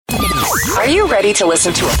Are you ready to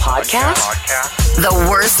listen to a podcast? The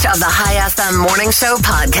worst of the High FM Morning Show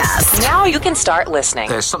podcast. Now you can start listening.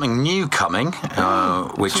 There's something new coming,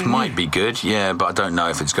 which might be good, but I don't know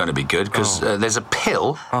if it's going to be good, because there's a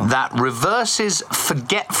pill that reverses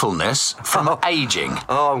forgetfulness from aging.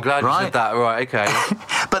 Oh, I'm glad you said that. Right, okay.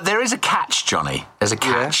 But there is a catch, Johnny. There's a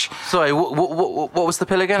catch. Yeah. Sorry, what was the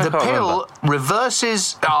pill again? The pill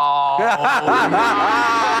reverses... Oh,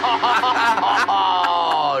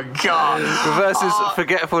 God. Reverses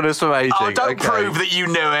forgetfulness from aging. Oh, don't prove that you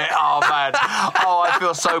knew it. Oh, man. Oh, I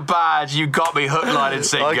feel so bad. You got me hook, line and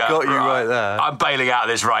sinker. I got you right there. I'm bailing out of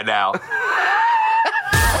this right now. If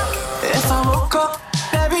I woke up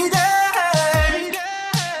every day,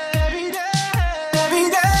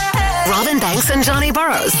 Robin Banks and Johnny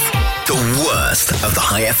Burrows. The worst of the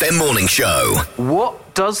High FM Morning Show.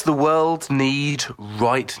 What does the world need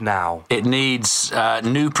right now? It needs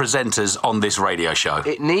new presenters on this radio show.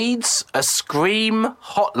 It needs a Scream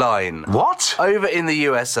hotline. What? Over in the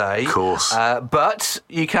USA. Of course. But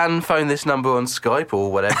you can phone this number on Skype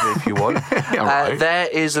or whatever if you want. Right. There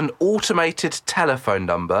is an automated telephone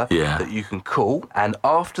number that you can call, and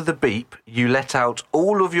after the beep, you let out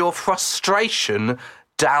all of your frustration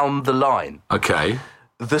down the line. Okay.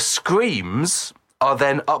 The screams are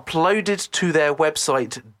then uploaded to their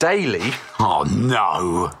website daily. Oh,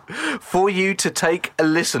 no. For you to take a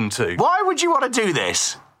listen to. Why would you want to do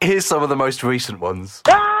this? Here's some of the most recent ones.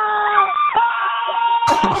 What?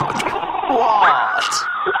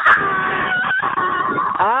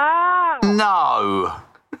 No.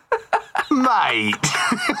 Mate,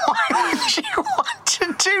 why would you want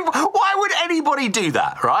to do... Why would anybody do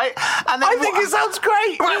that, right? And then I think it sounds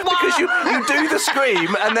great. Because you do the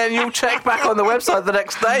scream and then you'll check back on the website the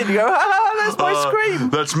next day and you go, there's my scream.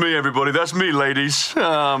 That's me, everybody. That's me, ladies.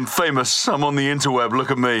 I'm famous. I'm on the interweb. Look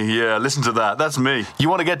at me. Yeah, listen to that. That's me. You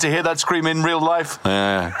want to get to hear that scream in real life?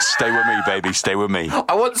 Stay with me, baby. Stay with me.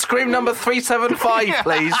 I want scream number 375,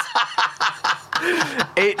 please.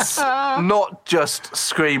 It's not just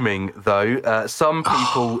screaming, though. Some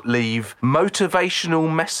people leave motivational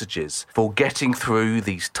messages for getting through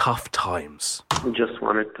these tough times. I just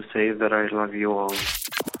wanted to say that I love you all.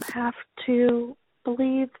 Have to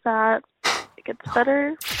believe that it gets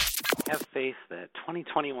better. Have faith that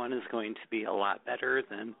 2021 is going to be a lot better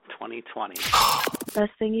than 2020.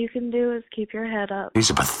 Best thing you can do is keep your head up. These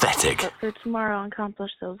are pathetic. Look for tomorrow and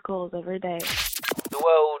accomplish those goals every day. The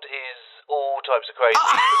world is all types of crazy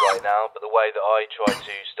right now, but the way that I try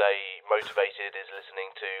to stay motivated is listening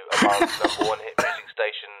to Oman's #1 hit music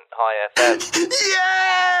station, High FM.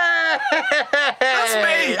 Yeah! That's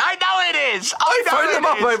me! I know it is! I phoned them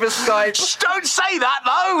up over Skype. Shh, don't say that,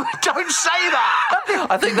 though! Don't say that!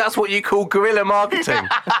 I think that's what you call guerrilla marketing.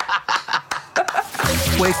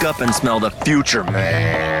 Wake up and smell the future,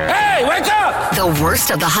 man. Hey, wake up! The worst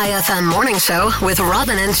of the High FM Morning Show with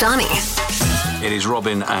Robin and Johnny. It is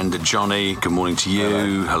Robin and Johnny. Good morning to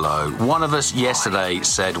you. Hello. One of us yesterday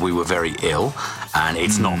said we were very ill, and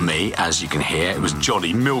it's not me, as you can hear. It was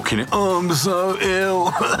Johnny milking it. Oh, I'm so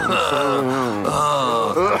ill.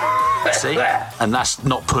 See? And that's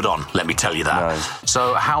not put on, let me tell you that. No.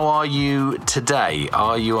 So how are you today?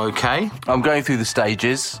 Are you okay? I'm going through the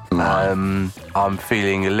stages. I'm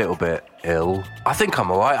feeling a little bit ill. I think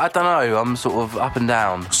I'm all right. I don't know. I'm sort of up and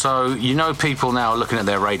down. So, you know, people now are looking at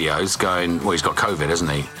their radios going, well, he's got COVID,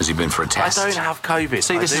 hasn't he? Has he been for a test? I don't have COVID.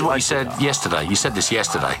 See, this is what you said yesterday. You said this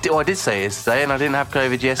yesterday. I did say it yesterday, and I didn't have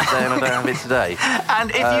COVID yesterday, and I don't have it today.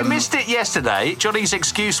 And if you missed it yesterday, Johnny's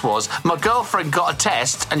excuse was, my girlfriend got a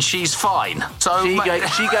test, and she's fine. So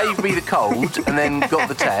she gave me the cold, and then got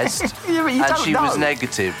the test, Yeah, but you and don't she know. was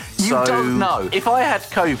negative. You so don't know. If I had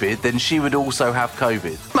COVID, then she would also have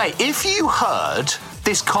COVID. Mate, if you heard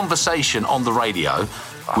this conversation on the radio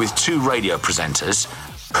with two radio presenters,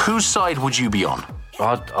 whose side would you be on?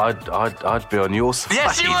 I'd be on your side.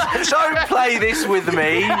 Yes, you would. Don't play this with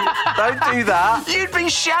me. Don't do that. You'd be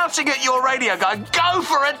shouting at your radio going, go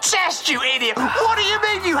for a test, you idiot. What do you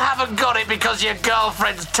mean you haven't got it because your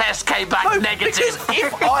girlfriend's test came back negative? Because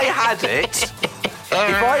if I had it,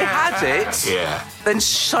 yeah, then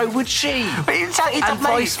so would she. and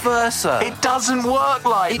vice versa. It doesn't work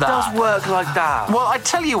like that. It does work like that. Well, I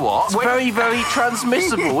tell you what. It's very, very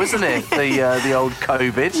transmissible, isn't it? The old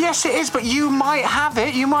COVID. Yes, it is, but you might have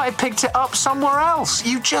it. You might have picked it up somewhere else.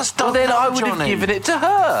 You just don't Well, then know, I would have Johnny. given it to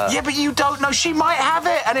her. Yeah, but you don't know. She might have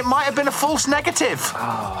it, and it might have been a false negative.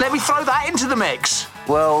 Let me throw that into the mix.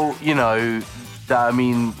 Well, you know, I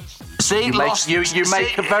mean, See, you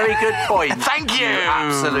make a very good point. Thank you.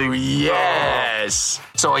 Absolutely. Yes.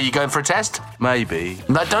 So are you going for a test? Maybe.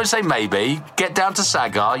 No, don't say maybe. Get down to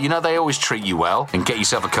Sagar. You know they always treat you well. And get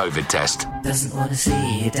yourself a COVID test. Doesn't want to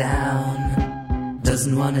see you down.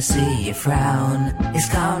 Doesn't want to see you frown. It's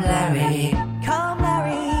Calm Larry. Calm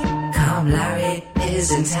Larry. Calm Larry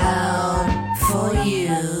is in town for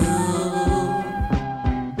you.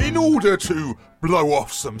 In order to blow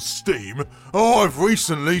off some steam, I've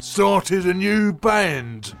recently started a new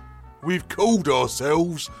band. We've called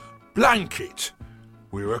ourselves Blanket.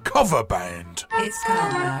 We're a cover band. It's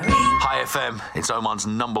Calm Larry. Hi FM, it's Oman's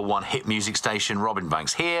 #1 hit music station. Robin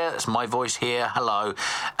Banks here, it's my voice here, hello,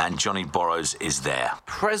 and Johnny Borrows is there.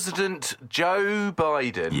 President Joe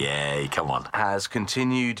Biden Yay, come on. has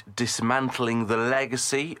continued dismantling the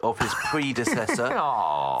legacy of his predecessor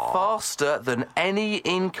faster than any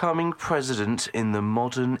incoming president in the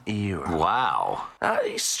modern era. Wow.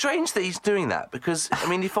 It's strange that he's doing that because, I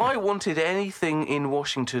mean, if I wanted anything in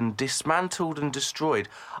Washington dismantled and destroyed,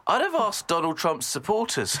 I'd have asked Donald Trump's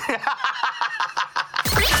supporters.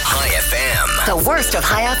 Hi FM. The worst of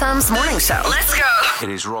Hi FM's morning show. Let's go. It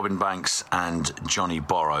is Robin Banks and Johnny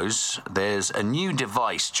Borrows. There's a new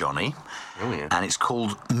device, Johnny, and it's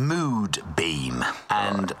called Mood Beam.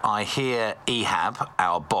 And I hear Ehab,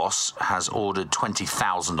 our boss, has ordered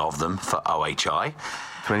 20,000 of them for OHI.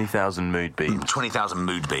 20,000 mood beams. 20,000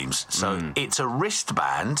 mood beams. So it's a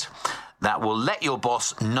wristband that will let your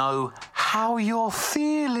boss know how you're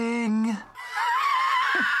feeling.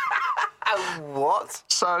 What?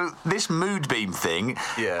 So this mood beam thing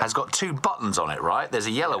has got 2 buttons on it, right? There's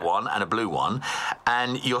a yellow one and a blue one,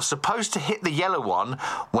 and you're supposed to hit the yellow one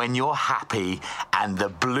when you're happy and the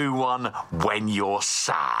blue one when you're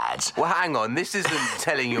sad. Well, hang on. This isn't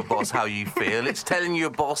telling your boss how you feel. It's telling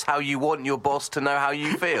your boss how you want your boss to know how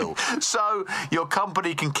you feel. So your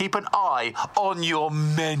company can keep an eye on your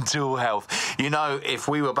mental health. You know, if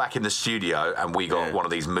we were back in the studio and we got one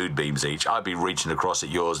of these mood beams each, I'd be reaching across at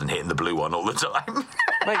yours and hitting the blue one all the time.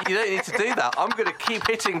 Mate, you don't need to do that. I'm going to keep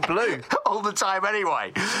hitting blue. All the time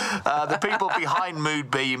anyway. The people behind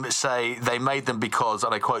Mood Beam say they made them because,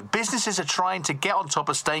 and I quote, businesses are trying to get on top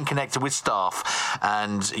of staying connected with staff,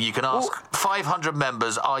 and you can ask 500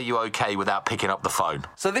 members, are you okay, without picking up the phone.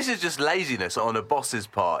 So this is just laziness on a boss's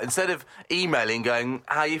part. Instead of emailing going,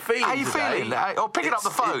 how you feeling How you today? feeling? Or picking up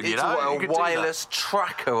the phone, you know? It's a wireless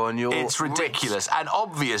tracker on your It's ridiculous. wrist. And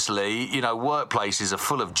obviously, you know, workplaces are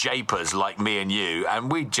full of japers like me and you,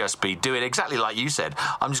 and we'd just be doing exactly like you said.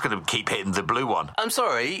 I'm just going to keep hitting the blue one. I'm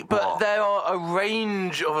sorry, but there are a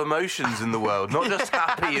range of emotions in the world, not just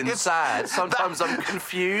happy and sad. Sometimes I'm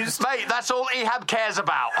confused. Mate, that's all Ehab cares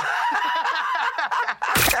about.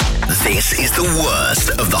 This is the worst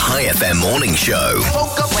of the Hi FM morning show.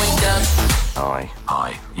 Hi.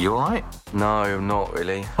 Hi. You all right? No, I'm not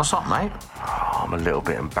really. What's up, mate? Oh, I'm a little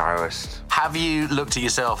bit embarrassed. Have you looked at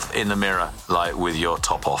yourself in the mirror, like, with your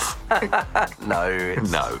top off? No.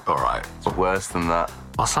 No, all right. It's worse than that.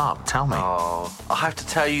 What's up? Tell me. Oh, I have to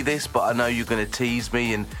tell you this, but I know you're going to tease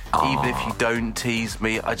me, and even if you don't tease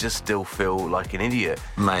me, I just still feel like an idiot.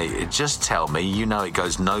 Mate, just tell me. You know it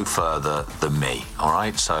goes no further than me, all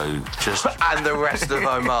right? So just... And the rest of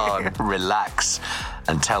Oman. Relax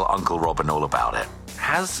and tell Uncle Robin all about it.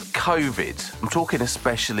 Has COVID, I'm talking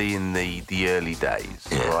especially in the early days,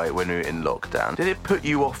 right, when we were in lockdown, did it put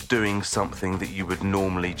you off doing something that you would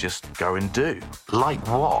normally just go and do? Like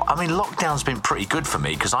what? I mean, lockdown's been pretty good for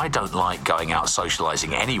me because I don't like going out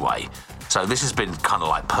socialising anyway. So this has been kind of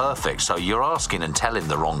like perfect. So you're asking and telling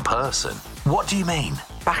the wrong person. What do you mean?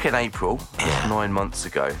 Back in April, 9 months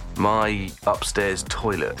ago, my upstairs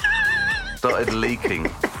toilet started leaking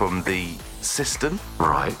from the cistern.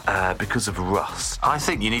 Right. Because of rust. I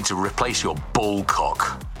think you need to replace your ball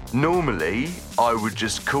cock. Normally, I would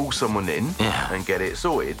just call someone in and get it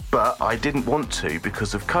sorted, but I didn't want to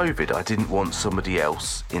because of COVID. I didn't want somebody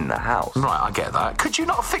else in the house. Right, I get that. Could you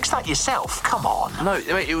not fix that yourself? Come on. No, I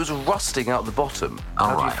mean, it was rusting out the bottom.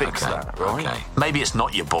 How do you fix that, right? Okay. Maybe it's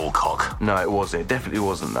not your ball cock. No, it wasn't. It definitely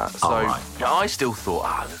wasn't that. So I still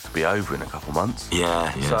thought, this will be over in a couple months.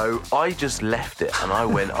 Yeah. So I just left it and I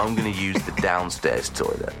went, I'm going to use the downstairs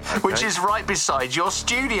toilet. Okay? Which is right beside your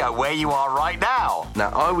studio where you are right now. Now,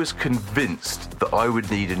 I was convinced that I would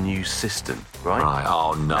need a new cistern, right? Right,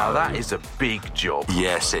 oh no. Now, that is a big job.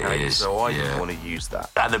 Yes, it is. So I didn't want to use that.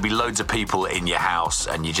 And there'll be loads of people in your house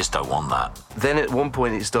and you just don't want that. Then at one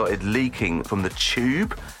point it started leaking from the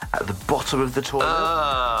tube at the bottom of the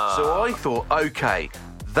toilet. So I thought, okay,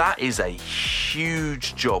 That is a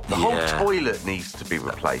huge job. The whole toilet needs to be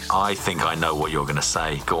replaced. I think I know what you're going to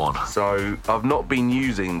say. Go on. So, I've not been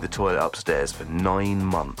using the toilet upstairs for 9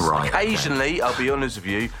 months. Right. Occasionally, I'll be honest with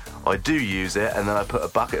you, I do use it, and then I put a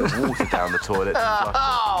bucket of water down the toilet to flush it.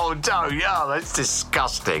 Oh, don't. Yeah, that's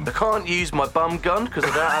disgusting. I can't use my bum gun because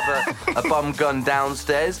I don't have a bum gun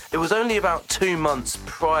downstairs. It was only about 2 months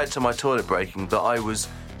prior to my toilet breaking that I was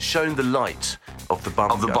shown the light of the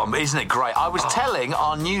bum. Isn't it great? I was telling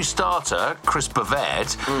our new starter, Chris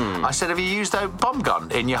Bavard, I said, have you used a bum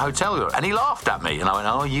gun in your hotel room? And he laughed at me. And I went,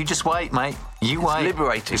 oh, you just wait, mate. You wait. It's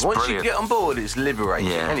liberating. Once you get on board, it's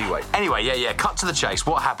liberating. Yeah. Anyway, cut to the chase.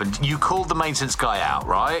 What happened? You called the maintenance guy out,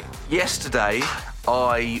 right? Yesterday,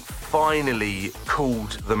 I finally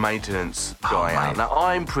called the maintenance guy out. Now,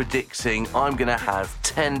 I'm predicting I'm going to have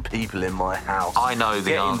 10 people in my house. I know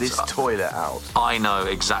the answer. Getting this toilet out. I know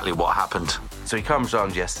exactly what happened. So he comes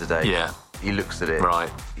round yesterday. Yeah. He looks at it. Right.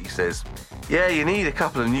 He says, yeah, you need a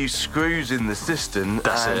couple of new screws in the cistern.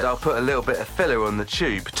 That's and it. I'll put a little bit of filler on the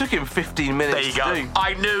tube. It took him 15 minutes There you go. to do.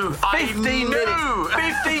 I knew. 15 minutes.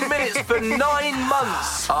 15 minutes for 9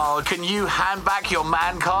 months. Oh, can you hand back your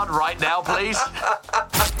man card right now, please?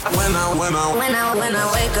 When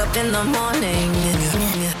I wake up in the morning.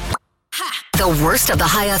 The worst of the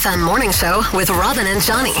High FM morning show with Robin and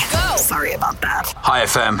Johnny. Go. Sorry about that. Hi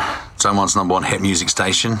FM, someone's number one hit music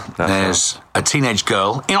station. There's a teenage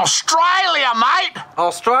girl in Australia, mate.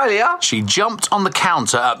 Australia? She jumped on the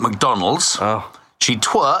counter at McDonald's. Oh. She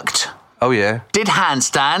twerked. Oh, yeah. Did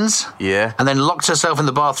handstands. Yeah. And then locked herself in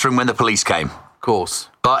the bathroom when the police came. Of course.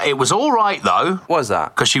 But it was all right, though. What is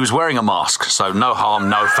that? Because she was wearing a mask, so no harm,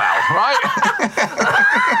 no foul, right?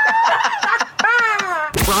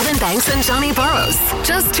 Robin Banks and Johnny Burrows.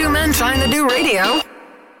 Just two men trying to do radio.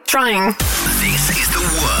 Trying. This is the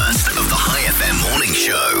worst of the High FM morning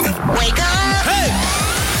show. Wake up!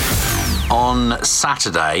 Hey! On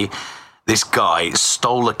Saturday, this guy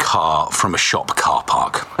stole a car from a shop car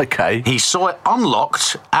park. Okay. He saw it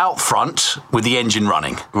unlocked out front with the engine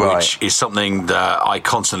running, which is something that I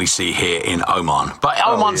constantly see here in Oman. But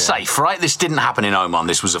Oman's safe, right? This didn't happen in Oman.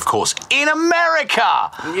 This was, of course, in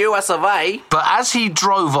America. US of A. But as he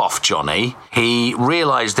drove off, Johnny, he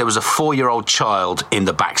realised there was a 4-year-old child in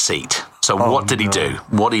the back seat. So what did he do?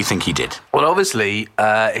 What do you think he did? Well, obviously,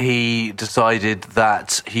 he decided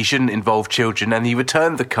that he shouldn't involve children, and he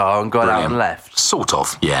returned the car and got out and left. Sort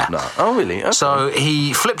of, yeah. No. Oh, really? Okay. So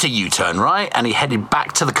he flipped a U-turn, right? And he headed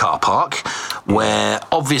back to the car park, where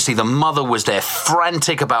obviously the mother was there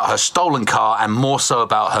frantic about her stolen car and more so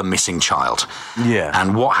about her missing child. Yeah.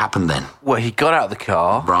 And what happened then? Well, he got out of the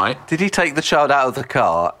car. Right. Did he take the child out of the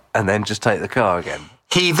car and then just take the car again?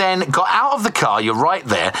 He then got out of the car, you're right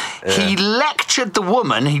there. Yeah. He lectured the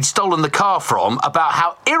woman he'd stolen the car from about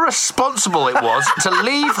how irresponsible it was to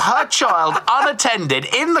leave her child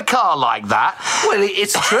unattended in the car like that. Well,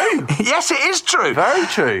 it's true. Yes, it is true. Very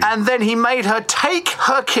true. And then he made her take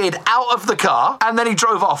her kid out of the car, and then he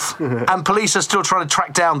drove off. And police are still trying to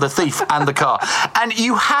track down the thief and the car. And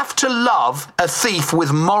you have to love a thief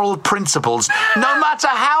with moral principles, no matter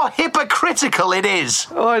how hypocritical it is.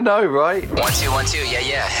 Oh, I know, right? 1, 2, 1, 2,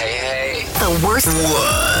 yeah, hey. The worst of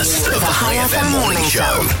the High FM morning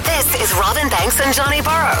show. This is Robin Banks and Johnny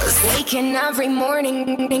Burrows. Waking every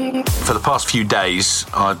morning. For the past few days,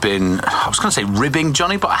 I've been, I was going to say ribbing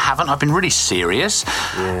Johnny, but I haven't. I've been really serious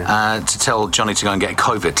to tell Johnny to go and get a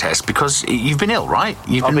COVID test because you've been ill, right?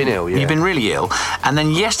 I've been ill, yeah. You've been really ill. And then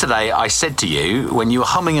yesterday I said to you, when you were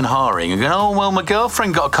humming and hawing and going, oh, well, my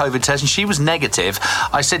girlfriend got a COVID test and she was negative.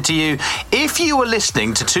 I said to you, if you were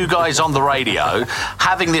listening to two guys on the radio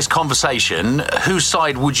having this conversation, whose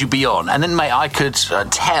side would you be on? And then, mate, I could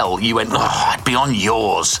tell you went, I'd be on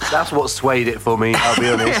yours. That's what swayed it for me, I'll be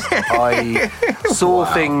honest. I saw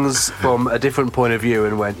things from a different point of view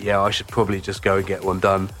and went, yeah, I should probably just go and get one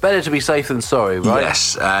done. Better to be safe than sorry, right?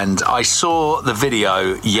 Yes, and I saw the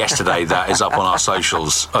video yesterday that is up on our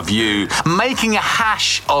socials of you making a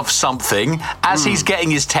hash of something as he's getting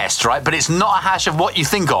his test, right? But it's not a hash of what you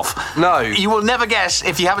think of. No. You will never guess,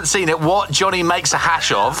 if you haven't seen it, what Johnny makes a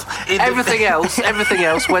hash of. Everything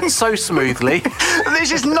else went so smoothly.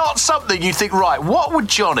 This is not something you think, right, what would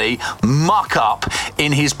Johnny muck up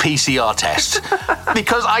in his PCR test?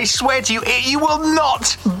 Because I swear to you, you will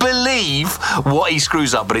not believe what he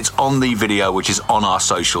screws up, but it's on the video, which is on our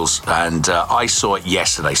socials, and I saw it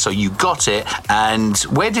yesterday. So you got it, and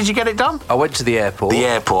where did you get it done? I went to the airport. The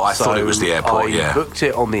airport, I thought it was the airport, I booked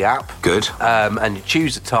it on the app. Good. And you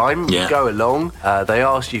choose a time, you go along, they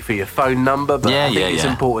ask you for your phone number, but I think it's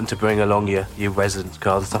important to bring along your residence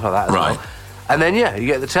card and stuff like that as well. And then, you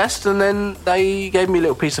get the test, and then they gave me a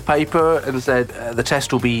little piece of paper and said the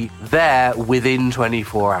test will be there within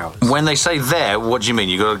 24 hours. When they say there, what do you mean?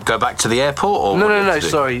 You got to go back to the airport? Or No,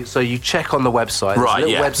 sorry. So you check on the website. Right,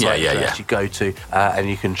 There's a little website you yeah. actually go to, and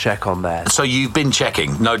you can check on there. So you've been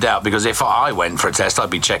checking, no doubt, because if I went for a test, I'd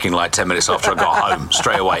be checking like 10 minutes after I got home,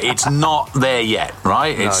 straight away. It's not there yet,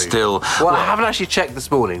 right? No. It's still... Well, I haven't actually checked this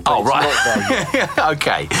morning, but Oh, right. it's not there yet.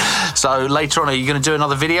 Okay. So later on, are you going to do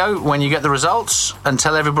another video when you get the results and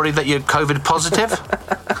tell everybody that you're COVID positive?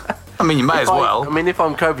 I mean, you may as well. I mean, if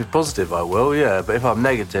I'm COVID positive, I will, yeah. But if I'm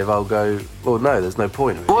negative, I'll go, well, no, there's no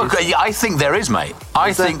point. Really. Well, I think there is, mate.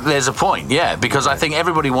 I think there's a point, yeah, because I think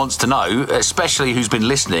everybody wants to know, especially who's been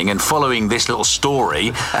listening and following this little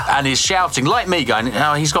story and is shouting, like me, going,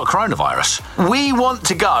 oh, he's got coronavirus. We want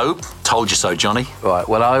to go. Told you so, Johnny. Right,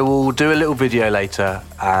 well, I will do a little video later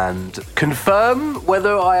and confirm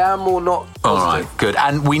whether I am or not positive. All right, good.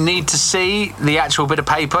 And we need to see the actual bit of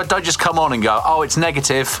paper. Don't just come on and go, oh, it's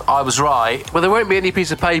negative, I was right. Well, there won't be any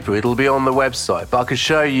piece of paper. It'll be on the website, but I can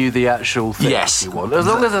show you the actual thing if you want. As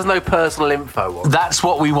long as there's no personal info on it. That's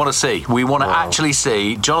what we want to see. We want to actually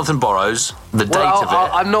see Jonathan Borrows, the date of it.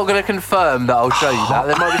 I'm not going to confirm that I'll show you that.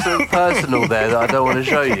 There might be something personal there that I don't want to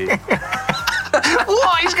show you.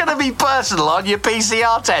 What is going to be personal on your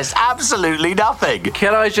PCR test? Absolutely nothing.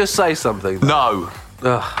 Can I just say something? No.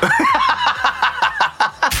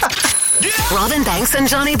 Robin Banks and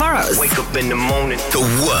Johnny Burrows. Wake up in the morning.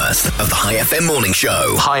 The worst of the High FM morning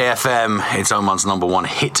show. High FM, it's Oman's #1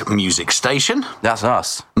 hit music station. That's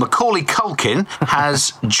us. Macaulay Culkin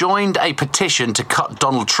has joined a petition to cut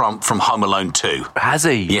Donald Trump from Home Alone 2. Has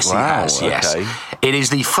he? Yes, Wow, he has, yes. okay. It is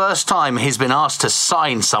the first time he's been asked to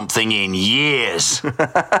sign something in years.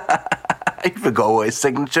 He forgot what his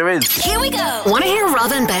signature is. Here we go. Want to hear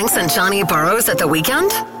Robin Banks and Johnny Burrows at the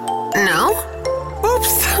weekend? No?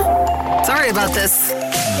 Oops. Sorry about this.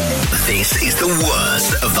 This is the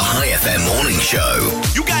worst of the High FM morning show.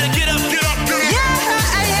 You gotta get up, get up, get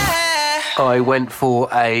up. Yeah. I went for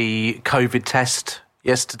a COVID test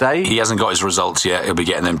yesterday. He hasn't got his results yet. He'll be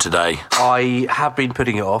getting them today. I have been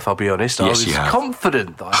putting it off, I'll be honest. Yes, I was you have.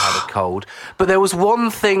 confident that I had a cold. But there was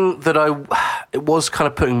one thing that it was kind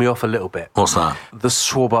of putting me off a little bit. What's that? The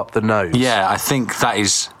swab up the nose. Yeah, I think that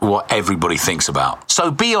is what everybody thinks about.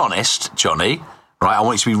 So be honest, Johnny, right? I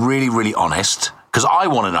want you to be really, really honest, because I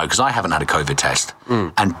want to know, because I haven't had a COVID test.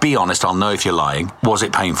 And be honest, I'll know if you're lying. Was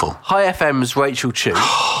it painful? High FM's Rachel Chu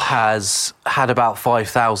has had about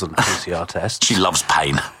 5,000 PCR tests. She loves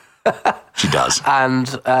pain. She does.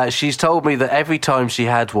 And she's told me that every time she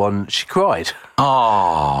had one, she cried.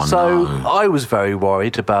 Oh, so no. I was very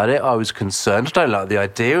worried about it. I was concerned. I don't like the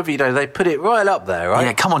idea of, they put it right up there, right?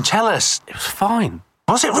 Yeah, come on, tell us. It was fine.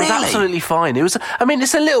 Was it really? It was absolutely fine. It was. I mean,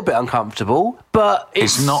 it's a little bit uncomfortable, but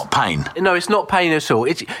it's not pain. No, it's not pain at all.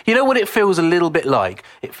 It's, you know what it feels a little bit like?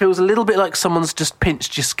 It feels a little bit like someone's just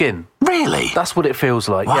pinched your skin. Really? That's what it feels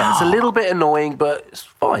like. Wow. Yeah, it's a little bit annoying, but it's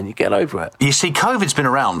fine. You get over it. You see, COVID's been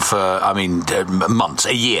around for, months,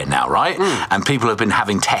 a year now, right? And people have been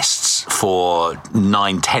having tests for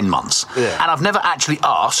 9-10 months. Yeah. And I've never actually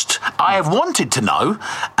asked. I have wanted to know,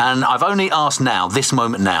 and I've only asked now, this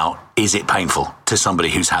moment now, is it painful to somebody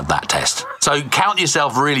who's had that test? So count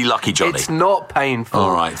yourself really lucky, Johnny. It's not painful.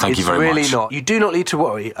 All right, thank you very much. It's really not. You do not need to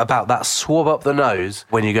worry about that swab up the nose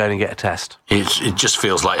when you go and get a test. It just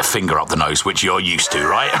feels like a finger up the nose, which you're used to,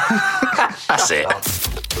 right? That's it.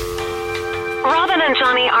 Robin and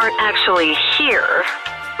Johnny aren't actually here,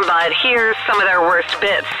 but here's some of their worst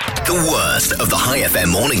bits. The worst of the High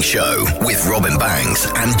FM morning show with Robin Banks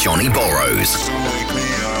and Johnny Borrows.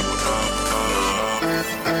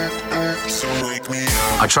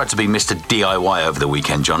 I tried to be Mr. DIY over the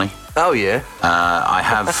weekend, Johnny. Oh, yeah? I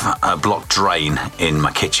have a blocked drain in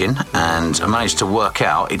my kitchen, and I managed to work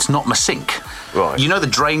out it's not my sink. Right. You know the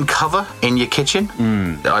drain cover in your kitchen?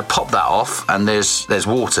 I popped that off, and there's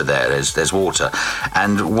water there. There's water,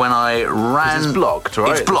 and when I ran, it's blocked,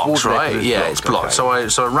 right? It's blocked, right? Yeah, it's blocked. Okay.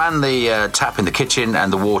 So I ran the tap in the kitchen,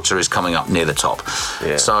 and the water is coming up near the top.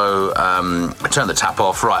 Yeah. So I turned the tap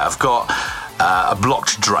off. Right, I've got a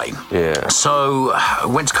blocked drain. Yeah. So I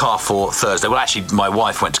went to Carrefour Thursday. Well, actually, my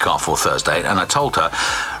wife went to Carrefour Thursday, and I told her,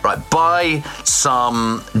 right, buy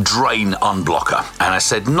some drain unblocker. And I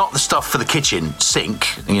said, not the stuff for the kitchen sink,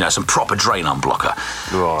 some proper drain unblocker.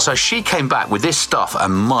 Right. So she came back with this stuff,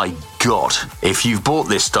 and my God. If you've bought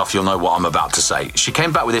this stuff, you'll know what I'm about to say. She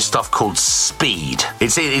came back with this stuff called Speed.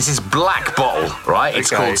 It's this black bottle, right? It's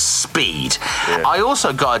called Speed. Yeah. I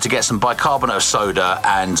also got her to get some bicarbonate of soda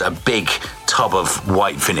and a big tub of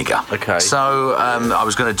white vinegar. Okay. So I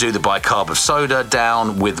was going to do the bicarb of soda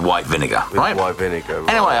down with white vinegar, right? White vinegar.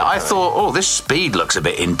 Anyway, I thought, this Speed looks a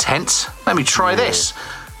bit intense. Let me try this.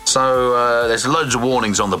 So there's loads of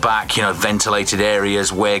warnings on the back, ventilated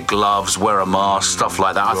areas, wear gloves, wear a mask, stuff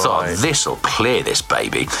like that. I thought, this'll clear this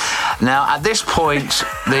baby. Now, at this point,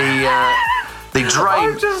 the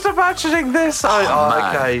drain... I'm just imagining this.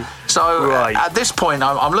 Okay. So at this point,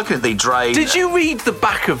 I'm looking at the drain. Did you read the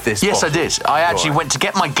back of this Yes, bottle? I did. I actually went to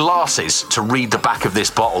get my glasses to read the back of this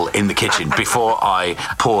bottle in the kitchen before I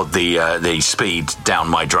poured the Speed down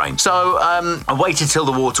my drain. So I waited till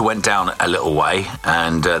the water went down a little way,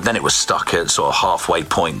 and then it was stuck at sort of halfway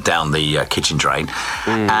point down the kitchen drain.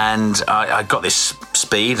 And I got this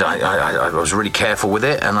Speed. I was really careful with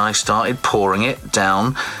it, and I started pouring it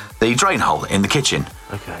down the drain hole in the kitchen.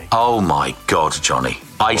 Okay. Oh my God, Johnny.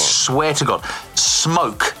 I swear to God,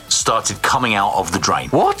 smoke started coming out of the drain.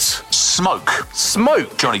 What? Smoke.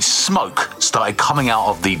 Smoke? Johnny, smoke started coming out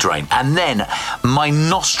of the drain. And then my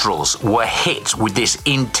nostrils were hit with this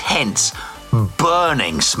intense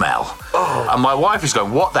burning smell. And my wife is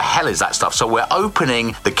going, what the hell is that stuff? So we're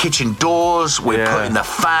opening the kitchen doors, we're putting the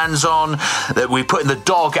fans on, we're putting the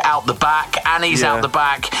dog out the back, Annie's out the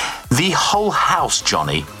back. The whole house,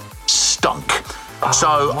 Johnny, stunk.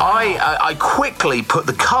 So I quickly put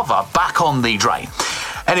the cover back on the drain.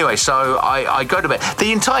 Anyway, so I go to bed.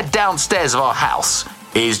 The entire downstairs of our house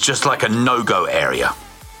is just like a no-go area.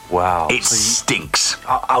 Wow. It stinks.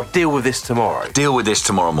 I'll deal with this tomorrow. Deal with this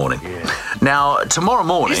tomorrow morning. Yeah. Now, tomorrow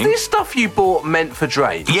morning... Is this stuff you bought meant for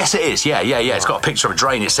drain? Yes, it is. Yeah. It's got a picture of a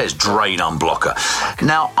drain. It says drain unblocker. Okay.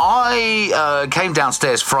 Now, I came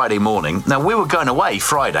downstairs Friday morning. Now, we were going away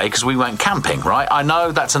Friday because we went camping, right? I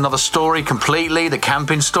know that's another story completely, the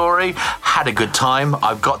camping story. Had a good time.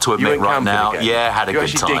 I've got to admit right now. Again? Yeah, had a good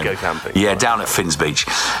time. You actually did go camping? Yeah, down at Finns Beach.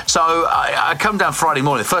 So I come down Friday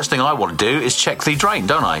morning. The first thing I want to do is check the drain,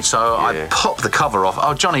 don't I? So I pop the cover off.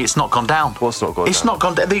 Oh, Johnny, it's not gone down. What's not gone down? It's not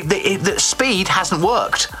gone down. The Speed hasn't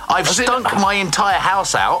worked. I've stunk my entire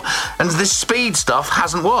house out, and this Speed stuff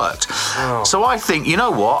hasn't worked. Oh. So I think, you know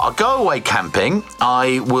what? I'll go away camping.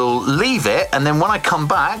 I will leave it, and then when I come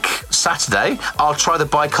back Saturday, I'll try the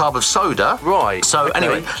bicarb of soda. Right. So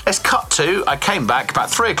anyway, let's cut to. I came back about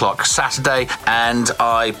 3 o'clock Saturday, and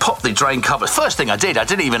I popped the drain cover. First thing I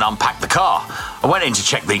didn't even unpack the car. I went in to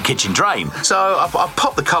check the kitchen drain. So I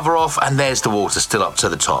popped the cover off, and there's the water still up to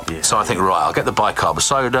the top. Yeah. So I think, right, I'll get the bicarb of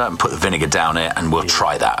soda and put the vinegar down it, and we'll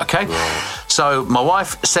try that, okay? Right. So my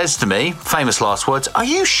wife says to me, famous last words, "Are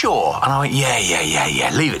you sure?" And I went,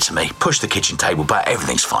 yeah, leave it to me. Push the kitchen table back,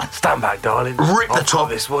 everything's fine. Stand back, darling. Rip the top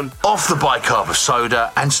this one off the bicarb of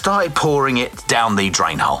soda and started pouring it down the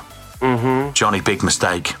drain hole. Johnny, big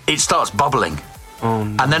mistake. It starts bubbling. Oh,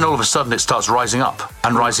 no. And then all of a sudden it starts rising up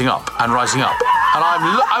and rising up and rising up. And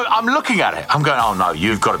I'm looking at it. I'm going, oh no,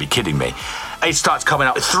 you've got to be kidding me. It starts coming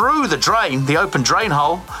up through the drain, the open drain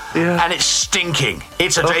hole, and it's stinking.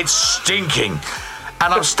 It's stinking.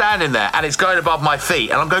 And I'm standing there, and it's going above my feet,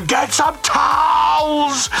 and I'm going, get some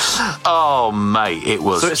towels! Oh, mate, it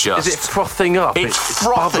was Is it frothing up? It's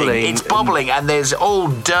frothing. It's bubbling, and there's all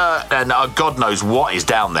dirt, and God knows what is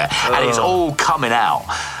down there, and it's all coming out.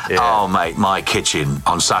 Yeah. Oh, mate, my kitchen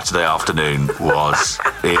on Saturday afternoon was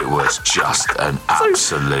just an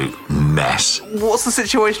absolute mess. What's the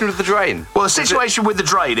situation with the drain? Well, the situation with the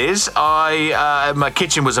drain is my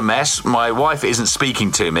kitchen was a mess. My wife isn't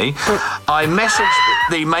speaking to me. I messaged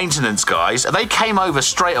the maintenance guys. They came over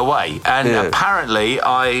straight away, and apparently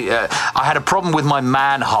I had a problem with my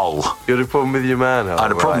manhole. You had a problem with your manhole? I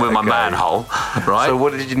had a problem with my manhole, right? So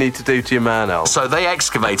what did you need to do to your manhole? So they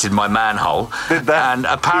excavated my manhole, and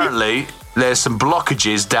apparently there's some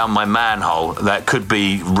blockages down my manhole that could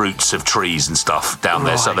be roots of trees and stuff down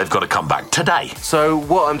there, so they've got to come back today. So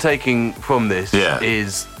what I'm taking from this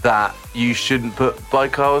is that you shouldn't put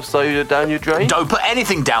bicarb of soda down your drain? Don't put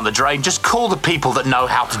anything down the drain. Just call the people that know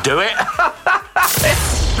how to do it.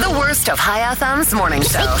 The worst of High FM's morning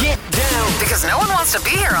show. Get down. Because no one wants to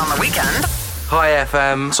be here on the weekend. Hi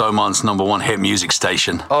FM. So Oman's #1 hit music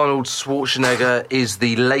station. Arnold Schwarzenegger is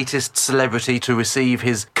the latest celebrity to receive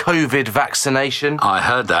his COVID vaccination. I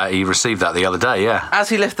heard that. He received that the other day, yeah. As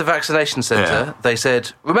he left the vaccination centre, they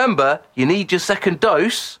said, "Remember, you need your second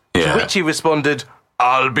dose." To which he responded,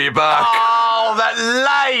 "I'll be back." Oh, that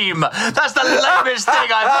lame! That's the lamest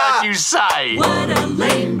thing I've heard you say. What a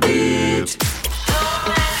lame bitch.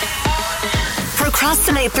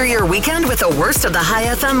 Procrastinate through your weekend with the worst of the High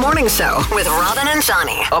FM morning show with Robin and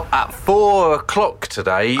Johnny. Up at 4 o'clock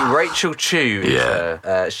today, Rachel Chu.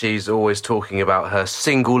 She's always talking about her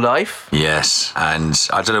single life. Yes, and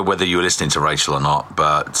I don't know whether you were listening to Rachel or not,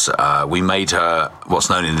 but we made her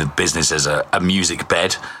what's known in the business as a music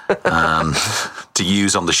bed to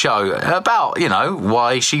use on the show about,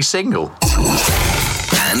 why she's single.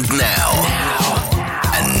 And now,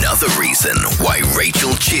 another reason why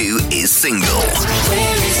Rachel Chu is single.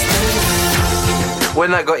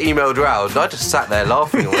 When that got emailed round, I just sat there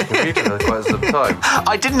laughing on my computer for quite some time.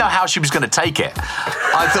 I didn't know how she was going to take it.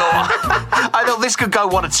 I thought this could go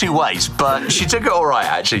one of two ways, but she took it all right,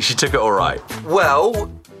 actually. She took it all right.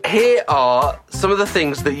 Well, here are some of the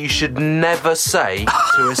things that you should never say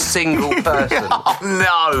to a single person. Oh,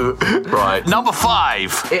 no. Right. Number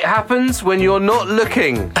 5. It happens when you're not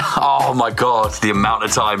looking. Oh, my God. The amount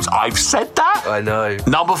of times I've said that. I know.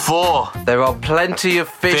 Number 4. There are plenty of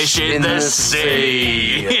fish in the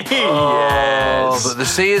sea. Yes. But the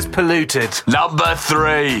sea is polluted. Number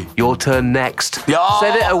 3. Your turn next. Oh.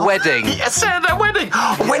 Said it at a wedding. Yes, said it at a wedding.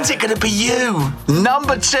 When's it going to be you?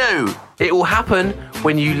 Number 2. It will happen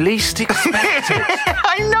when you least expect it.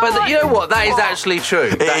 I know. But you know what? That is actually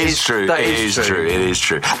true. It is true. It is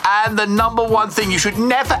true. And the number one thing you should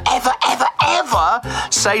never, ever, ever, ever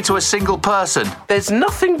say to a single person. There's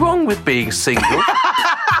nothing wrong with being single.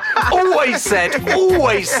 Always said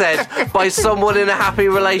by someone in a happy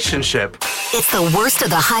relationship. It's the worst of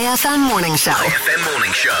the High FM morning show. High FM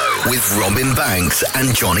morning show with Robin Banks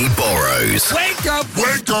and Johnny Borrows. Wake up,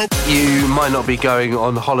 wake up. You might not be going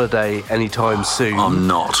on holiday anytime soon. I'm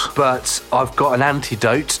not. But I've got an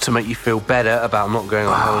antidote to make you feel better about not going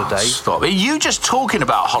on holiday. Stop. You just talking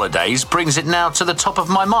about holidays brings it now to the top of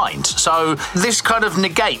my mind. So this kind of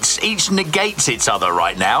each negates its other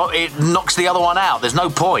right now. It knocks the other one out. There's no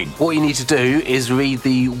point. What you need to do is read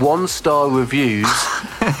the 1-star reviews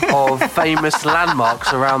of famous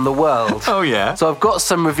landmarks around the world. Oh, yeah? So I've got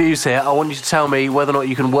some reviews here. I want you to tell me whether or not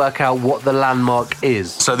you can work out what the landmark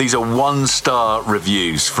is. So these are 1-star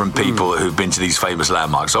reviews from people who've been to these famous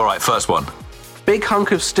landmarks. All right, first one. Big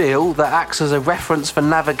hunk of steel that acts as a reference for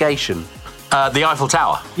navigation. The Eiffel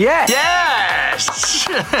Tower. Yes! Yes!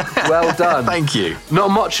 Well done. Thank you.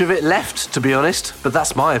 Not much of it left, to be honest, but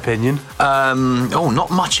that's my opinion.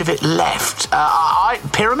 Not much of it left.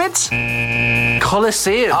 Pyramids?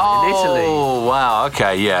 Colosseum in Italy. Oh, wow.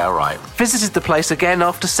 Okay, yeah, all right. Visited the place again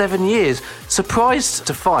after 7 years. Surprised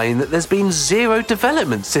to find that there's been 0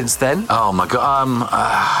 development since then. Oh, my God.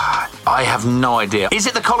 I have no idea. Is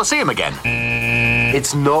it the Colosseum again?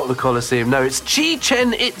 It's not the Colosseum. No, it's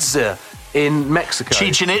Chichen Itza in Mexico.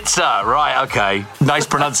 Chichen Itza. Right, okay. Nice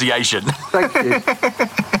pronunciation. Thank you.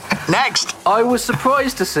 Next. I was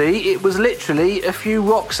surprised to see it was literally a few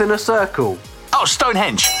rocks in a circle. Oh,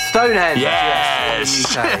 Stonehenge. Stonehenge.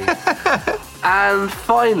 Yes. UK. And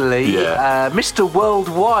finally, Mr.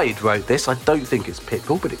 Worldwide wrote this. I don't think it's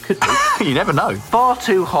Pitbull, but it could be. You never know. Far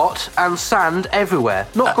too hot and sand everywhere.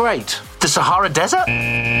 Not great. The Sahara Desert?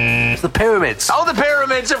 It's the pyramids. Oh, the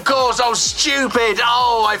pyramids, of course. Oh, stupid.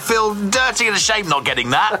 Oh, I feel dirty and ashamed not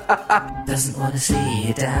getting that. Doesn't want to see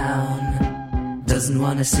you down. Doesn't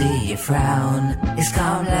want to see you frown. It's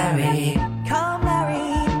Calm Larry. Calm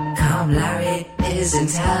Larry. Calm Larry is in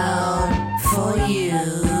town for you.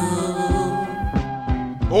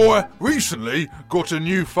 I recently got a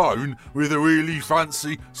new phone with a really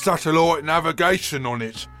fancy satellite navigation on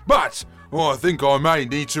it. But I think I may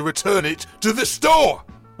need to return it to the store.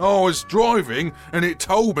 I was driving and it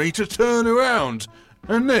told me to turn around.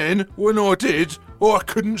 And then, when I did, I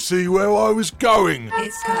couldn't see where I was going.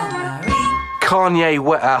 It's Calm Larry. Kanye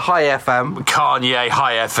High FM. Kanye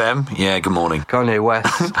High FM. Yeah, good morning. Kanye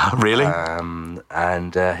West. Really?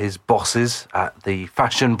 And his bosses at the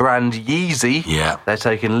fashion brand Yeezy. Yeah. They're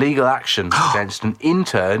taking legal action against an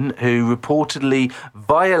intern who reportedly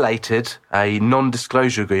violated a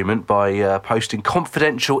non-disclosure agreement by posting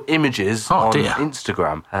confidential images on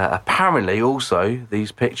Instagram. Apparently, also,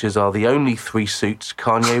 these pictures are the only 3 suits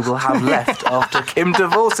Kanye will have left after Kim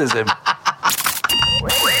divorces him.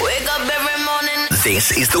 Wake up every morning.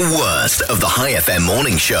 This is the worst of the High FM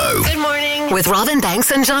morning show. Good morning. With Robin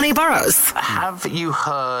Banks and Johnny Burrows. Have you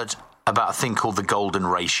heard about a thing called the golden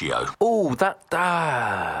ratio? Oh, that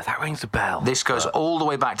rings a bell. This goes all the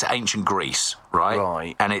way back to ancient Greece, right?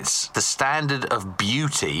 Right. And it's the standard of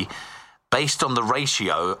beauty based on the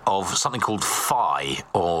ratio of something called phi,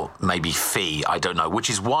 or maybe phi, I don't know, which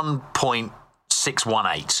is 1.6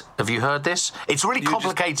 618. Have you heard this? It's really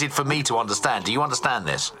complicated for me to understand. Do you understand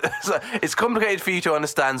this? It's complicated for you to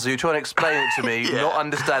understand, so you're trying to explain it to me, not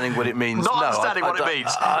understanding what it means. Not understanding what it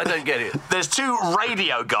means. I don't get it. There's two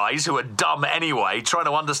radio guys who are dumb anyway trying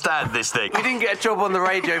to understand this thing. We didn't get a job on the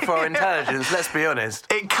radio for our intelligence, let's be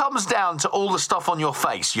honest. It comes down to all the stuff on your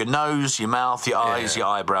face, your nose, your mouth, your eyes, your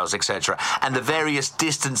eyebrows, etc., and the various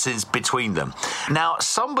distances between them. Now,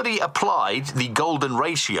 somebody applied the golden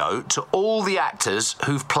ratio to all the actors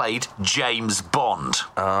who've played James Bond.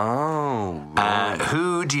 Oh. Right.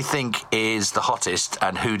 Who do you think is the hottest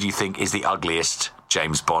and who do you think is the ugliest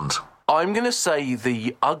James Bond? I'm going to say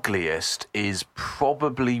the ugliest is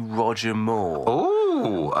probably Roger Moore.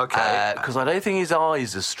 Ooh, okay. Because I don't think his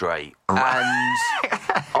eyes are straight. And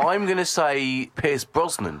I'm going to say Pierce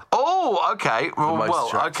Brosnan. Oh, okay.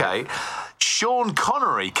 Well, okay. Sean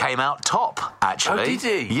Connery came out top, actually. Oh, did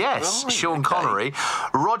he? Yes, right, Sean Connery.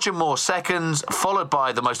 Roger Moore second, followed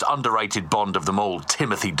by the most underrated Bond of them all,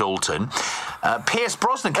 Timothy Dalton. Pierce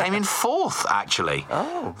Brosnan came in fourth, actually.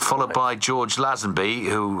 Oh. Followed by George Lazenby,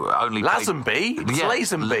 who only Lazenby? played... It's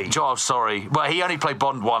Lazenby. Oh, sorry. Well, he only played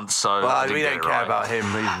Bond once, so... Well, we don't care about him.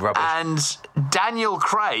 He's rubbish. And Daniel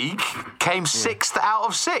Craig came sixth out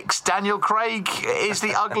of six. Daniel Craig is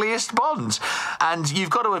the ugliest Bond. And you've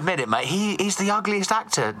got to admit it, mate, he is the ugliest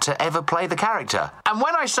actor to ever play the character. And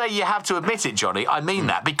when I say you have to admit it, Johnny, I mean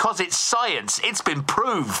that, because it's science. It's been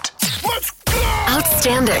proved. Let's go!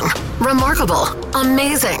 Outstanding, remarkable,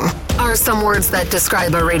 amazing are some words that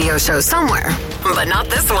describe a radio show somewhere, but not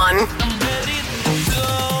this one.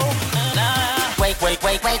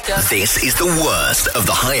 Wake up. This is the worst of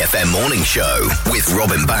the High FM morning show with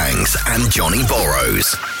Robin Banks and Johnny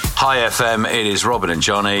Borrows. Hi FM, it is Robin and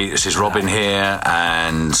Johnny. This is Robin here,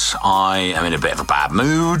 and I am in a bit of a bad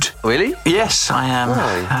mood. Really? Yes, I am.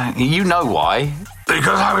 Why? You know why?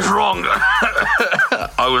 Because I was wrong.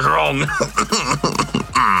 I was wrong.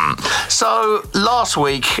 So, last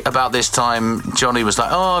week, about this time, Johnny was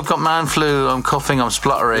like, oh, I've got man flu, I'm coughing, I'm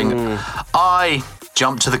spluttering. I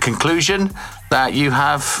jumped to the conclusion that you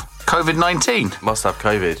have COVID-19. Must have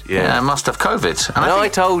COVID, yeah. Yeah, must have COVID. And I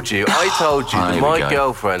told you Here we my go.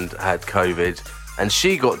 girlfriend had COVID and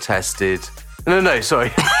she got tested. No,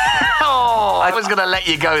 sorry. I was going to let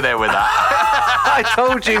you go there with that. I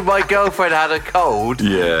told you my girlfriend had a cold.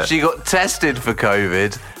 Yeah. She got tested for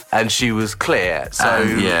COVID and she was clear. So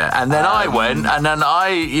and then I went, and then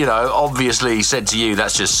I, obviously said to you,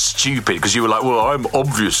 that's just stupid, because you were like, well, I'm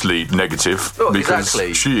obviously negative because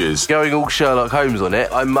exactly. she is. Going all Sherlock Holmes on it,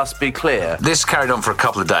 I must be clear. This carried on for a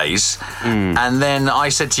couple of days, and then I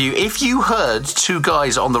said to you, if you heard two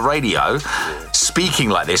guys on the radio speaking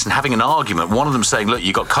like this and having an argument, one of them saying, look,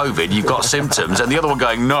 you got COVID, you've got symptoms, and the other one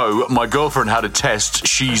going, no, my girlfriend had a test,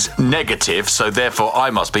 she's negative, so therefore I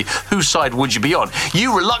must be, whose side would you be on?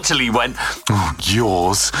 You reluctantly went, oh,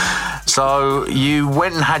 yours. So you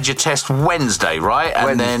went and had your test Wednesday, right?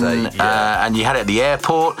 And and you had it at the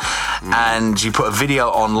airport, and you put a video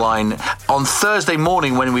online. On Thursday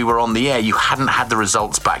morning when we were on the air, you hadn't had the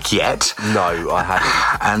results back yet. No, I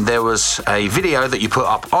hadn't. And there was a video that you put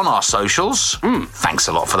up on our socials. Thanks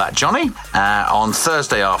a lot for that, Johnny. On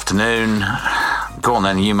Thursday afternoon. Go on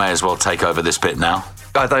then, you may as well take over this bit now.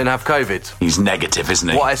 I don't have COVID. He's negative, isn't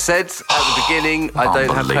he? What I said at the beginning, I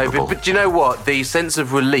don't have COVID. But do you know what? The sense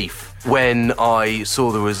of relief when I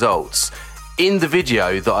saw the results, in the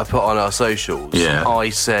video that I put on our socials, I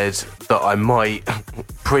said that I might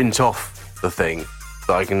print off the thing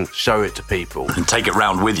so I can show it to people. And take it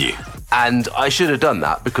round with you. And I should have done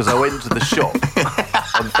that because I went to the shop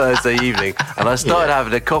on Thursday evening and I started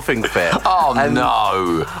having a coughing fit. Oh,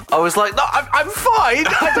 no. I was like, no, I'm fine.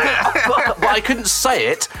 But I couldn't say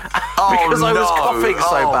it because I was coughing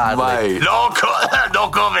so badly. Mate. No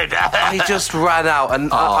COVID. I just ran out. And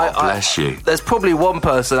bless you. There's probably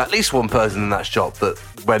at least one person in that shop that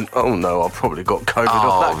went, oh no, I've probably got COVID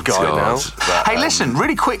off that guy now. But, hey, listen,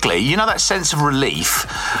 really quickly, you know that sense of relief?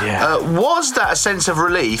 Yeah. Was that a sense of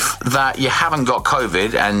relief that you haven't got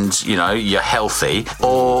COVID and, you're healthy?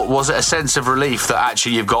 Or was it a sense of relief that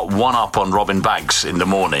actually you've got one up on Robin Banks in the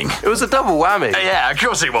morning? It was a double whammy. Yeah, of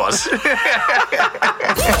course it was.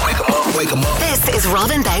 Wake 'em up. This is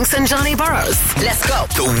Robin Banks and Johnny Burrows. Let's go.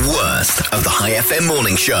 The worst of the High FM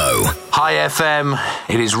morning show. Hi FM,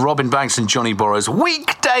 it is Robin Banks and Johnny Borrows.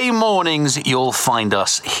 Weekday mornings, you'll find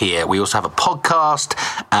us here. We also have a podcast,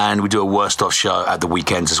 and we do a worst off show at the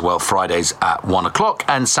weekends as well, Fridays at 1 o'clock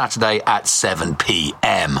and Saturday at 7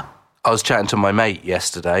 p.m. I was chatting to my mate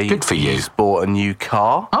yesterday. Good for you. He's bought a new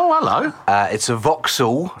car. Oh, hello. It's a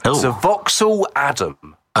Vauxhall. It's a Vauxhall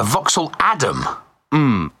Adam. A Vauxhall Adam?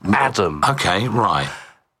 Adam. Okay, right.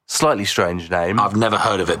 Slightly strange name. I've never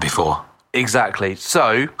heard of it before. Exactly.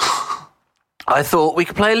 So, I thought we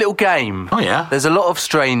could play a little game. Oh, yeah? There's a lot of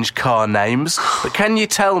strange car names, but can you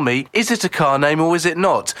tell me, is it a car name or is it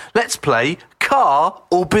not? Let's play Car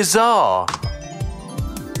or Bizarre.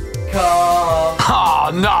 Car.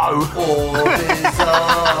 Oh, no. Or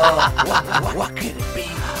Bizarre. What could it be?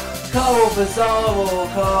 Car or Bizarre or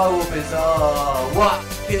Car or Bizarre? What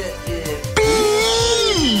could it be?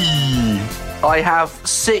 I have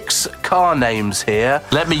 6 car names here.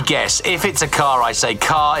 Let me guess. If it's a car, I say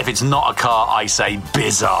car. If it's not a car, I say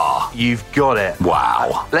bizarre. You've got it.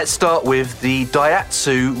 Wow. Let's start with the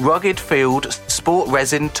Daihatsu Rugged Field Sport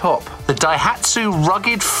Resin Top. The Daihatsu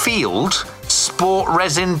Rugged Field Sport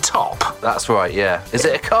Resin Top. That's right, yeah. Is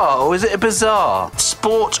it a car or is it a bizarre?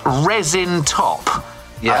 Sport Resin Top.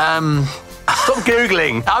 Yeah. Stop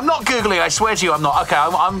Googling. I'm not Googling, I swear to you I'm not. Okay,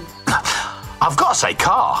 I've got to say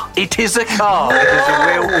car. It is a car. It is a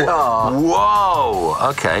real car. Whoa.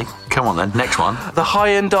 Okay, come on then. Next one. The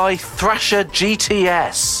Hyundai Thrasher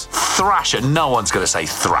GTS. Thrasher. No one's going to say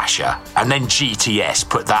Thrasher. And then GTS.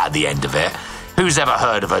 Put that at the end of it. Who's ever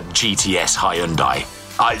heard of a GTS Hyundai?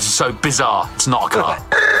 So bizarre. It's not a car.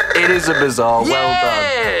 It is a bizarre. Well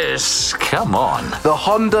done. Yes. Come on. The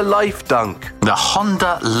Honda Life Dunk. The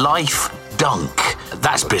Honda Life Dunk.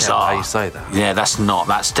 That's bizarre. How you say that? Yeah, that's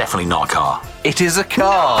definitely not a car. It is a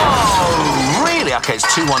car. Oh, really? Okay, it's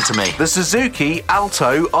 2-1 to me. The Suzuki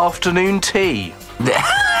Alto Afternoon Tea.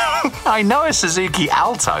 I know a Suzuki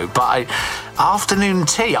Alto, but afternoon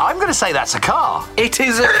tea. I'm going to say that's a car. It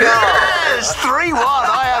is a car. Yes, 3-1.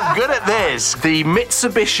 I am good at this. The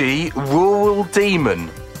Mitsubishi Rural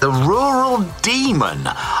Demon. The Rural Demon.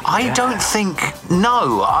 I don't think.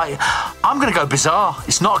 No, I'm going to go bizarre.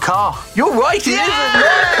 It's not a car. You're right. It is not a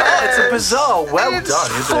car. It's a bizarre. Well done.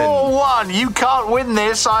 It's 4-1. You can't win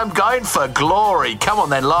this. I'm going for glory. Come on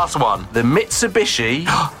then. Last one. The Mitsubishi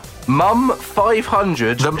Mum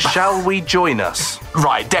 500. Shall we join us?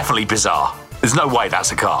 Right. Definitely bizarre. There's no way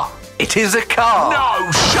that's a car. It is a car. No,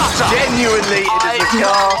 shut up. Genuinely, it is a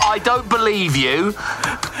car. I don't believe you.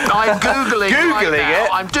 I'm Googling it.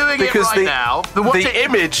 I'm doing because it right now. The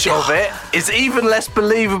image of it is even less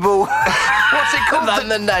believable. What's it called? Than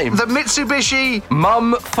the name. The Mitsubishi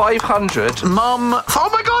Mum 500. Mum. Oh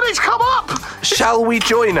my God, it's come up. Shall we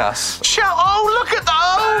join us? Oh, look at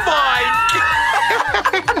that. Oh my God.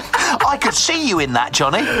 I could see you in that,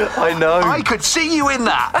 Johnny. I know. I could see you in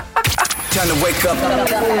that. Time to wake up.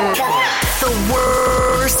 The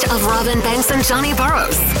worst of Robin Banks and Johnny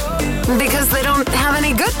Burrows. Because they don't have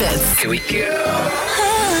any good bits. Here we go.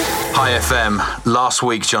 Hi FM. Last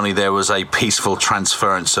week, Johnny, there was a peaceful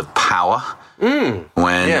transference of power.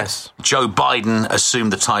 When Joe Biden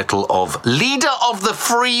assumed the title of Leader of the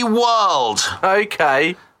Free World.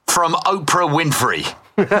 Okay. From Oprah Winfrey.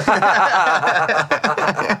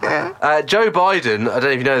 Joe Biden, I don't know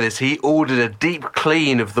if you know this, he ordered a deep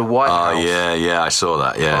clean of the White House. Oh, yeah, I saw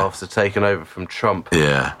that, yeah. After taking over from Trump.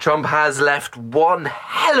 Yeah. Trump has left one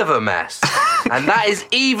hell of a mess. And that is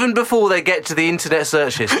even before they get to the internet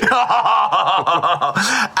search history.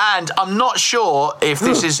 And I'm not sure if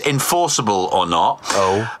this is enforceable or not.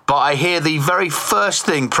 Oh. But I hear the very first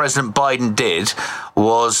thing President Biden did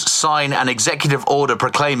was sign an executive order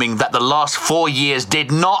proclaiming that the last 4 years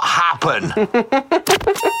did not happen.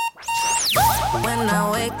 When I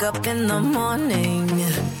wake up in the morning.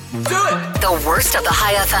 Do it! The worst of the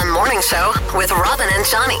High FM morning show with Robin and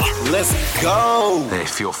Johnny. Let's go.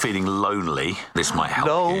 If you're feeling lonely, this might help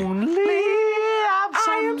you.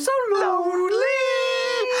 I am so lonely.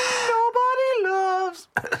 Nobody loves.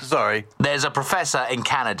 Sorry. There's a professor in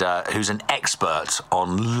Canada who's an expert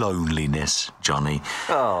on loneliness, Johnny.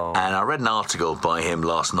 Oh. And I read an article by him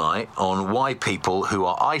last night on why people who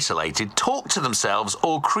are isolated talk to themselves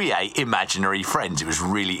or create imaginary friends. It was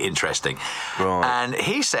really interesting. Right. And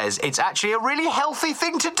he says it's actually a really healthy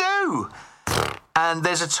thing to do. And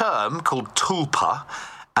there's a term called tulpa,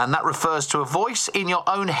 and that refers to a voice in your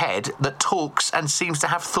own head that talks and seems to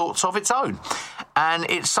have thoughts of its own. And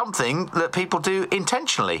it's something that people do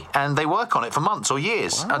intentionally, and they work on it for months or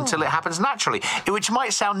years until it happens naturally, which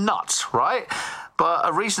might sound nuts, right? But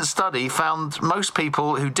a recent study found most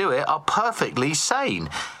people who do it are perfectly sane.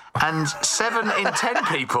 And 7 in 10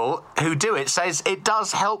 people who do it says it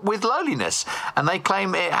does help with loneliness, and they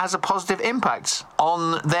claim it has a positive impact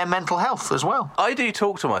on their mental health as well. I do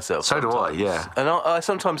talk to myself. So sometimes. do I, yeah. And I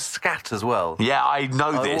sometimes scat as well. Yeah, I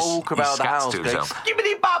know this. I walk about the house going,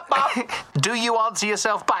 skibbity-bop-bop. Do you answer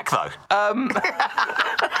yourself back, though? No,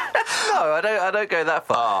 I don't go that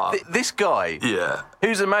far. This guy, yeah,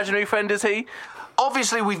 whose imaginary friend is he?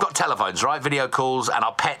 obviously we've got telephones, right? Video calls and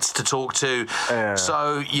our pets to talk to.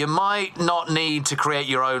 So you might not need to create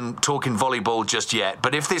your own talking volleyball just yet.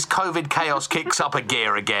 But if this COVID chaos kicks up a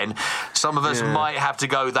gear again, some of us might have to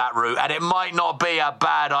go that route, and it might not be a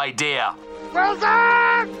bad idea.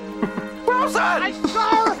 Wilson! Wilson! I'm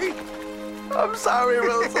sorry! I'm sorry,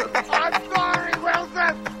 Wilson. I'm sorry,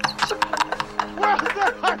 Wilson!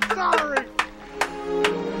 Wilson, I'm sorry!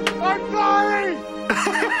 I'm sorry! Wilson!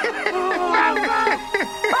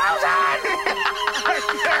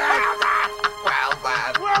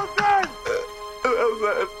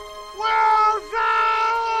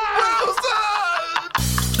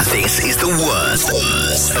 This is the worst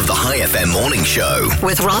of the High FM morning show.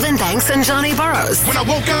 With Robin Banks and Johnny Burrows. When I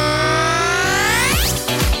woke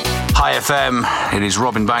Hi FM, it is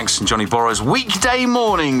Robin Banks and Johnny Burrows. Weekday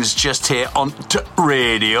mornings just here on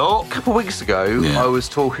radio. A couple of weeks ago, I was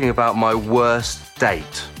talking about my worst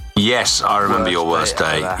date. Yes, I remember your worst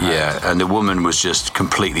day. Yeah, and the woman was just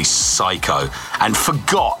completely psycho and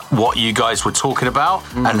forgot what you guys were talking about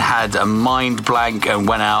and had a mind blank and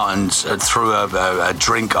went out and threw a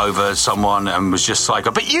drink over someone and was just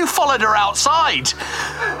psycho. But you followed her outside.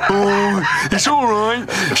 Oh, it's all right.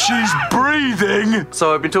 She's breathing.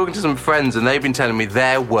 So I've been talking to some friends and they've been telling me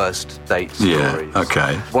their worst date stories. Yeah,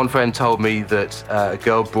 okay. One friend told me that a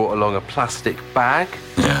girl brought along a plastic bag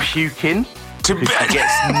to puke in. She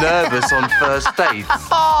gets nervous on first dates.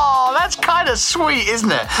 Oh, that's kind of sweet,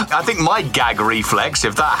 isn't it? I think my gag reflex,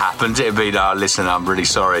 if that happened, it'd be, no, listen, I'm really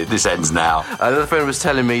sorry, this ends now. Another friend was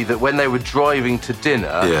telling me that when they were driving to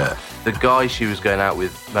dinner, the guy she was going out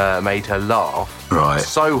with made her laugh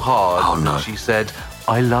so hard that she said,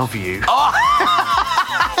 I love you. Oh.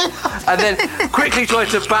 And then quickly tried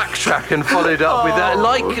to backtrack and followed up with that,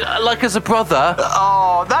 like as a brother.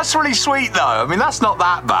 Oh, that's really sweet, though. I mean, that's not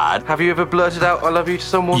that bad. Have you ever blurted out, I love you to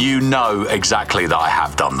someone? You know exactly that I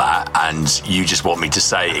have done that, and you just want me to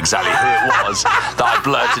say exactly who it was that I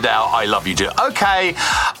blurted out, I love you to. Okay,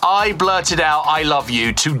 I blurted out, I love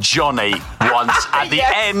you to Johnny once at the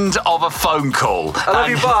end of a phone call. I love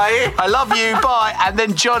you, bye. I love you, bye. And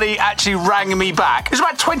then Johnny actually rang me back. It was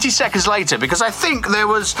about 20 seconds later, because I think there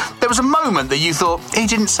was a moment that you thought, he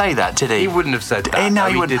didn't say that, did he? He wouldn't have said that. No,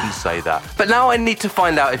 he didn't say that. But now I need to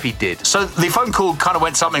find out if he did. So the phone call kind of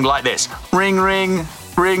went something like this. Ring, ring,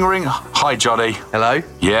 ring, ring. Hi, Johnny. Hello?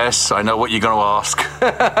 Yes, I know what you're going to ask.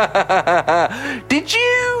 Did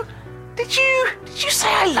you say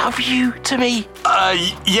I love you to me?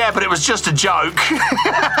 Yeah, but it was just a joke.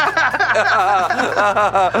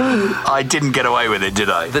 I didn't get away with it, did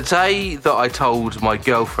I? The day that I told my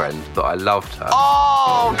girlfriend that I loved her...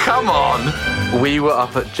 Oh, come on. We were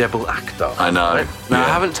up at Jebel Akhdar. I know. Right? Now, I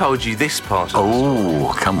haven't told you this part of the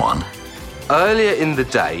story. Come on. Earlier in the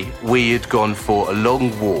day, we had gone for a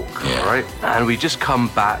long walk, right? And we just come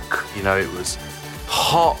back, you know, it was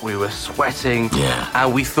hot, we were sweating,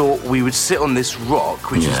 and we thought we would sit on this rock,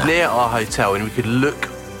 which is near our hotel, and we could look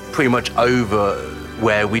pretty much over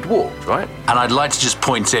where we'd walked, right? And I'd like to just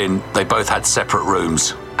point in, they both had separate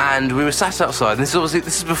rooms. And we were sat outside, and this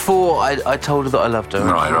is before I told her that I loved her.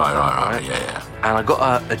 Right, yeah. And I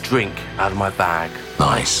got a drink out of my bag.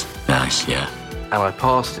 Nice, yeah. And I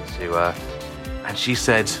passed it to her, and she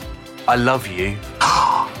said, I love you.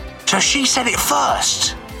 So she said it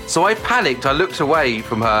first? So I panicked, I looked away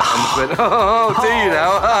from her and went, oh, do you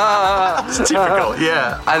now? It's typical,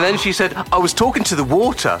 yeah. And then she said, I was talking to the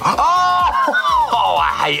water. Oh, I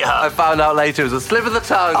hate her. I found out later it was a slip of the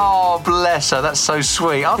tongue. Oh, bless her, that's so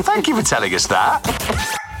sweet. Oh, thank you for telling us that.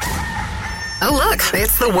 Oh, look,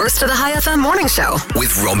 it's the worst of the High FM morning show.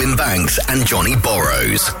 With Robin Banks and Johnny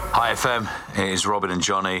Burrows. Hi FM, it is Robin and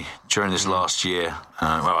Johnny. During this last year,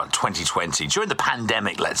 2020, during the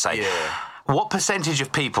pandemic, let's say, what percentage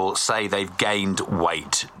of people say they've gained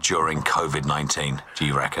weight during COVID-19, do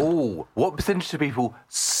you reckon? Oh, what percentage of people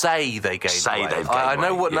say they gained weight? They've gained I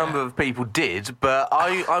know weight, what number of people did, but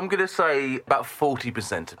I'm going to say about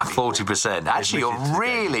 40% of people. 40%. Actually, you're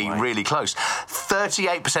really close.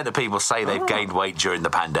 38% of people say they've gained weight during the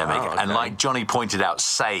pandemic. And like Johnny pointed out,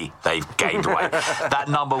 say they've gained weight. That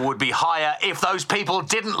number would be higher if those people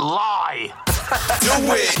didn't lie. Do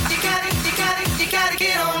it! You gotta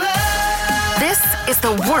get on up! This is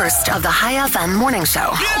the worst of the High FM morning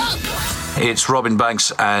show. It's Robin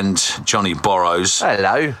Banks and Johnny Burrows.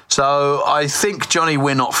 Hello. So I think, Johnny,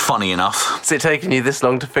 we're not funny enough. Is it taking you this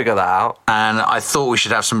long to figure that out? And I thought we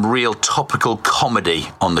should have some real topical comedy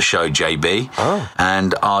on the show, JB. Oh.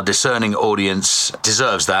 And our discerning audience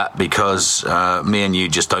deserves that because me and you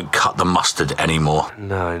just don't cut the mustard anymore.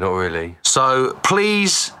 No, not really. So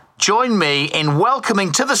please join me in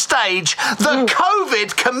welcoming to the stage the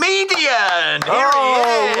COVID comedian. Here he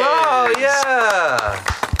is. Oh, yeah.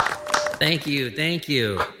 Thank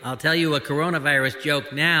you. I'll tell you a coronavirus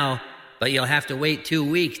joke now, but you'll have to wait 2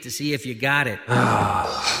 weeks to see if you got it.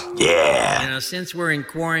 Yeah. You know, since we're in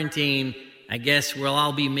quarantine, I guess we'll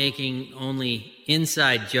all be making only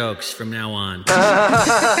inside jokes from now on.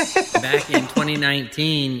 Back in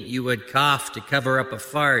 2019, you would cough to cover up a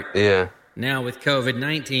fart. Yeah. Now with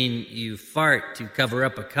COVID-19, you fart to cover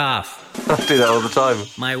up a cough. I do that all the time.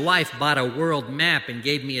 My wife bought a world map and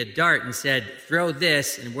gave me a dart and said, throw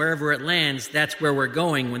this, and wherever it lands, that's where we're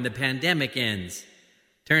going when the pandemic ends.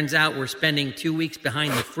 Turns out we're spending 2 weeks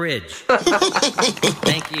behind the fridge.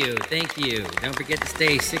 Thank you. Don't forget to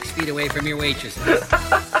stay 6 feet away from your waitresses.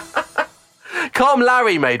 Calm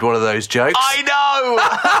Larry made one of those jokes. I know.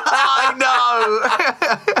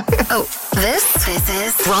 Oh, this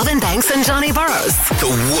is Robin Banks and Johnny Burrows. The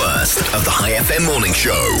worst of the High FM morning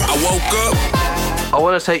show. I woke up. I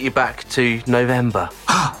want to take you back to November.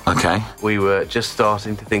 Okay. We were just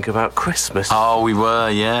starting to think about Christmas. Oh, we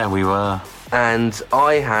were. And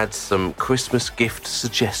I had some Christmas gift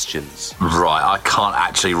suggestions. Right, I can't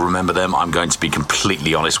actually remember them. I'm going to be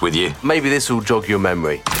completely honest with you. Maybe this will jog your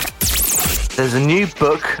memory. There's a new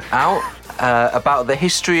book out about the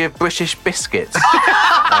history of British biscuits.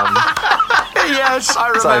 Yes, I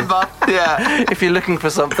remember. Yeah. If you're looking for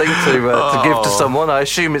something to give to someone, I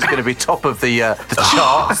assume it's going to be top of the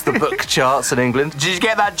charts, the book charts in England. Did you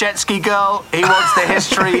get that jet ski girl? He wants the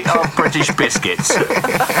history of British biscuits.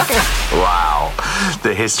 Wow.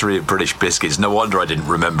 The history of British biscuits. No wonder I didn't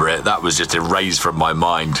remember it. That was just erased from my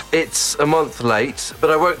mind. It's a month late,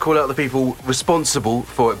 but I won't call out the people responsible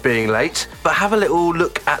for it being late. But have a little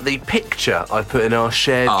look at the picture I put in our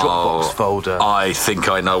shared Dropbox folder. I think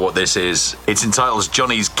I know what this is. It's entitled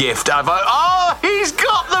Johnny's Gift. He's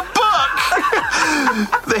got the book!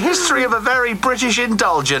 The history of a very British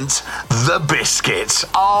indulgence, the biscuit.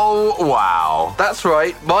 Oh, wow. That's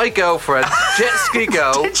right. My girlfriend, Jet Ski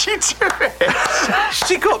Girl. Did you do it?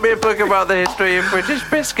 She got me a book about the history of British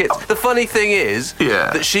biscuits. The funny thing is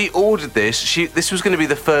that she ordered this. This was going to be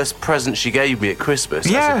the first present she gave me at Christmas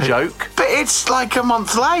as a joke. But it's like a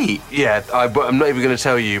month late. Yeah, I'm not even going to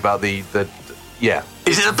tell you about the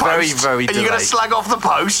Is it a post? Very, very delayed. Are you going to slag off the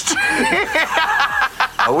post?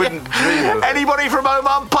 I wouldn't dream of it. Anybody from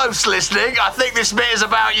Oman Post listening? I think this bit is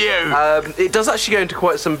about you. It does actually go into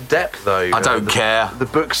quite some depth, though. I don't care. The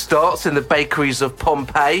book starts in the bakeries of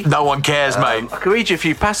Pompeii. No one cares, mate. I can read you a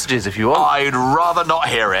few passages if you want. I'd rather not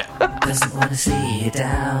hear it. Doesn't want to see you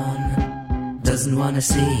down. Doesn't want to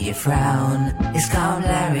see you frown. It's Calm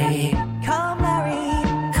Larry. Calm Larry.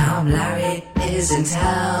 Calm Larry is in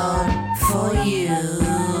town for you.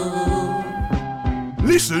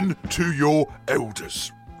 Listen to your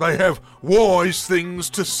elders. They have wise things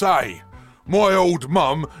to say. My old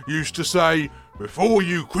mum used to say, before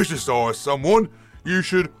you criticise someone, you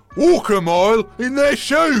should walk a mile in their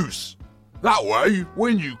shoes. That way,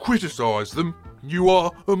 when you criticise them, you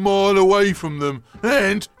are a mile away from them,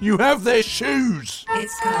 and you have their shoes.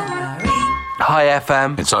 It's Calm Larry. Hi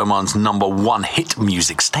FM. It's Oman's #1 hit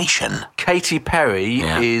music station. Katy Perry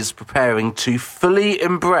is preparing to fully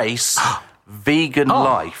embrace vegan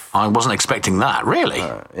life. I wasn't expecting that, really.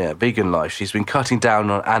 Vegan life. She's been cutting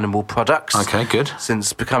down on animal products. Okay, good.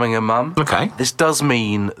 Since becoming a mum. Okay. This does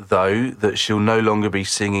mean, though, that she'll no longer be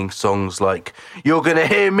singing songs like, "You're Gonna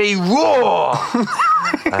Hear Me Roar!"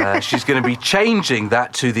 She's going to be changing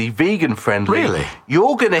that to the vegan-friendly. Really?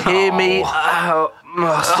 "You're Gonna Hear Me..."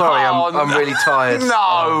 Sorry, I'm really tired.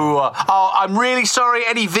 No. I'm really sorry.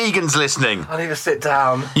 Any vegans listening? I need to sit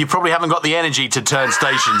down. You probably haven't got the energy to turn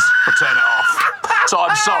stations or turn it off. So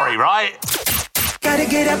I'm sorry, right? Gotta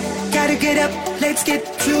get up, let's get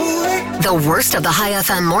to it. The worst of the High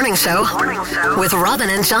FM morning show with Robin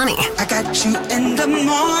and Johnny. I got you in the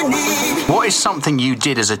morning. What is something you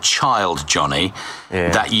did as a child, Johnny,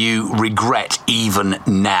 that you regret even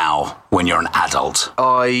now when you're an adult?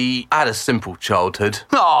 I had a simple childhood.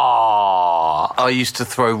 Aww. I used to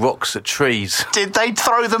throw rocks at trees. Did they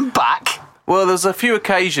throw them back? Well, there's a few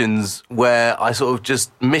occasions where I sort of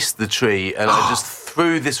just missed the tree and I just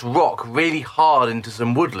threw this rock really hard into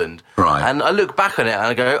some woodland. Right. And I look back on it and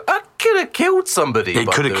I go, could have killed somebody. He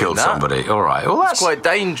could have killed somebody. All right. Well, that's quite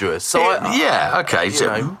dangerous. So okay.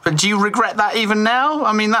 But do you regret that even now?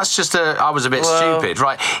 I mean, that's just I was a bit stupid,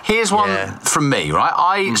 right? Here's one from me, right?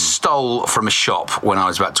 I stole from a shop when I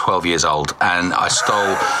was about 12 years old, and I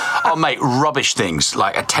stole, rubbish things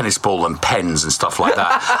like a tennis ball and pens and stuff like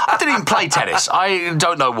that. I didn't even play tennis. I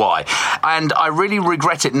don't know why. And I really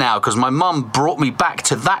regret it now because my mum brought me back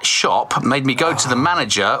to that shop, made me go to the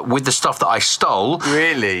manager with the stuff that I stole.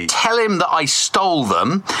 Really? Tell him that I stole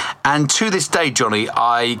them. And to this day, Johnny,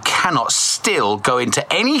 I cannot still go into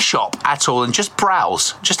any shop at all and just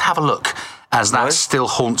browse, just have a look. As that still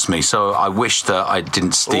haunts me, so I wish that I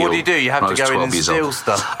didn't steal. Well, what do you do? You have to go in and steal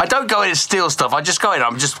stuff. I don't go in and steal stuff. I just go in.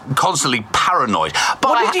 I'm just constantly paranoid. But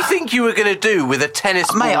what did you think you were going to do with a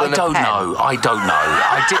tennis ball and a pen? I don't know.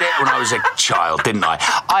 I did it when I was a child, didn't I?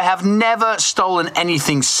 I have never stolen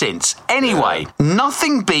anything since. Anyway,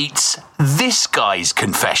 nothing beats this guy's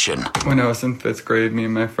confession. When I was in 5th grade, me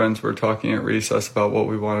and my friends were talking at recess about what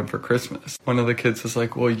we wanted for Christmas. One of the kids was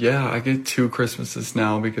like, well, yeah, I get 2 Christmases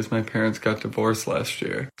now because my parents got divorced last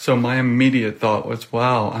year. So my immediate thought was,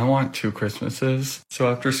 wow, I want 2 Christmases.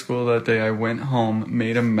 So after school that day, I went home,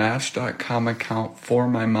 made a Match.com account for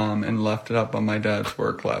my mom, and left it up on my dad's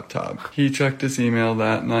work laptop. He checked his email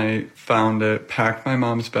that night, found it, packed my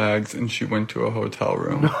mom's bags, and she went to a hotel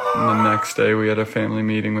room. And the next day, we had a family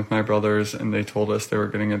meeting with my brothers, and they told us they were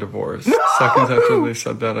getting a divorce. Seconds after they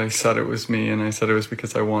said that, I said it was me, and I said it was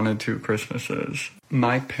because I wanted 2 Christmases.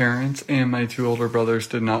 My parents and my 2 older brothers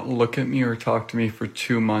did not look at me or talk to me for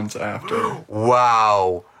 2 months after.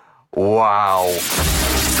 Wow.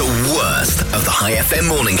 The worst of the High FM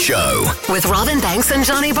morning show. With Robin Banks and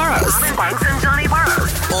Johnny Burrows.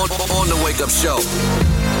 On the Wake Up Show.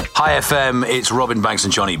 Hi FM, it's Robin Banks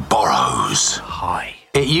and Johnny Burrows. Hi.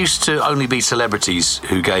 It used to only be celebrities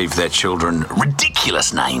who gave their children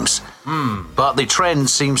ridiculous names. But the trend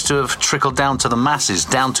seems to have trickled down to the masses,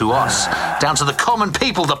 down to us, down to the common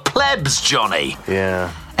people, the plebs, Johnny.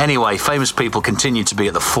 Yeah. Anyway, famous people continue to be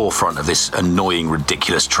at the forefront of this annoying,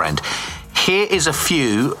 ridiculous trend. Here is a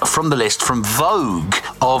few from the list from Vogue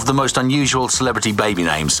of the most unusual celebrity baby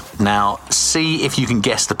names. Now, see if you can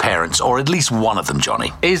guess the parents, or at least one of them,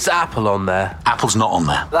 Johnny. Is Apple on there? Apple's not on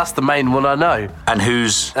there. That's the main one I know. And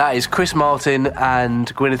who's? That is Chris Martin and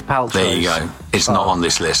Gwyneth Paltrow. There you go. It's not on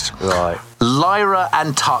this list. Right. Lyra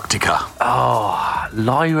Antarctica. Oh,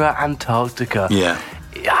 Lyra Antarctica. Yeah.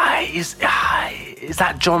 Is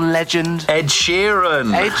that John Legend? Ed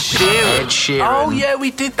Sheeran. Ed Sheeran. Oh, yeah,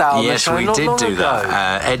 we did that on the show we did do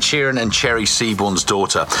that. Ed Sheeran and Cherry Seaborn's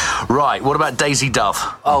daughter. Right, what about Daisy Dove?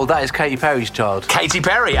 Oh, that is Katy Perry's child. Katy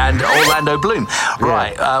Perry and Orlando Bloom.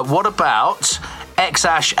 Right, what about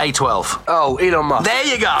X-Ash A12? Oh, Elon Musk. There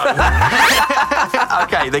you go.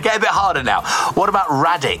 Okay, they get a bit harder now. What about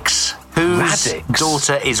Radix? Whose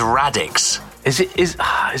daughter is Radix? Is it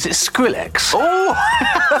Skrillex? Oh,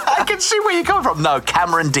 I can see where you're coming from. No,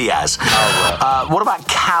 Cameron Diaz. Oh, right. What about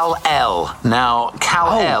Kal-El? Now,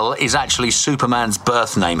 Kal-El is actually Superman's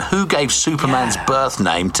birth name. Who gave Superman's birth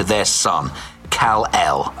name to their son?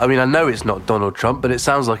 Kal-El. I mean, I know it's not Donald Trump, but it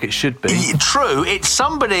sounds like it should be. True, it's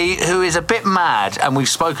somebody who is a bit mad, and we've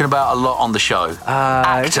spoken about a lot on the show.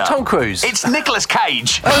 Actor. Is it Tom Cruise? It's Nicolas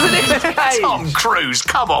Cage. Oh, is it Nicolas Cage? Tom Cruise,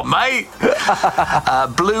 come on, mate.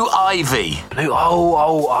 Blue Ivy.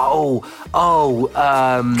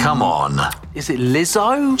 Come on. Is it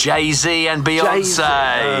Lizzo? Jay-Z and Beyonce.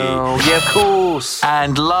 Oh, yeah, of course.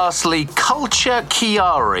 And lastly, Culture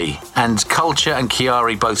Chiari. And Culture and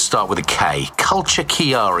Chiari both start with a K. Culture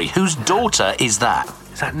Chiari. Whose daughter is that?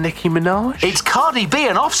 Is that Nicki Minaj? It's Cardi B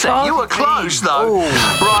and Offset. You were close, though.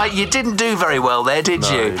 Ooh. Right, you didn't do very well there, did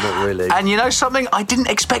you? No, not really. And you know something? I didn't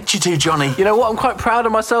expect you to, Johnny. You know what? I'm quite proud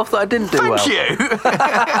of myself that I didn't do well. Thank you.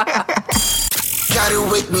 Gotta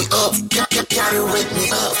wake me up. Gotta wake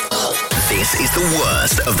me up. This is the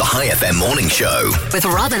worst of the High FM morning show. With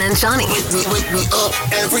Robin and Johnny. Wake me up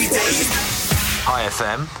every day. Hi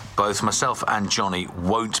FM. Both myself and Johnny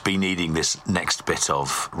won't be needing this next bit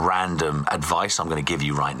of random advice I'm going to give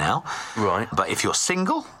you right now. Right. But if you're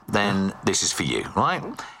single, then this is for you, right?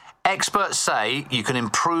 Experts say you can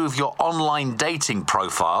improve your online dating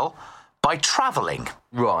profile by travelling.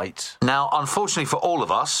 Right. Now, unfortunately for all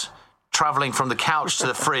of us, travelling from the couch to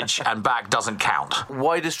the fridge and back doesn't count.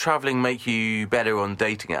 Why does travelling make you better on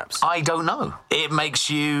dating apps? I don't know. It makes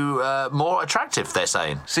you more attractive, they're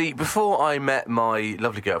saying. See, before I met my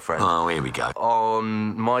lovely girlfriend... Oh, here we go.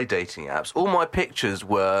 On my dating apps, all my pictures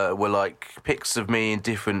were like pics of me in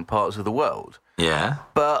different parts of the world. Yeah.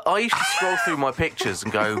 But I used to scroll through my pictures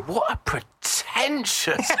and go, what a pretentious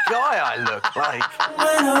pretentious guy I look like.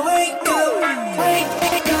 When I wake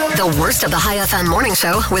up. The worst of the High FM morning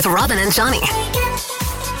show with Robin and Johnny.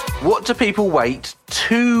 What do people wait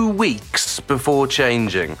 2 weeks before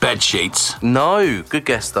changing? Bed sheets. No, good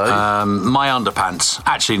guess though. My underpants.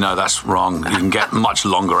 Actually, no, that's wrong. You can get much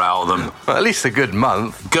longer out of them. Well, at least a good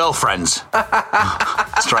month. Girlfriends.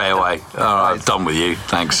 Straight away. All right, done with you.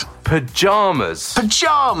 Thanks. Pyjamas.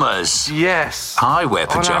 Pyjamas? Yes. I wear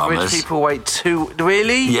pyjamas. On average, people wait 2...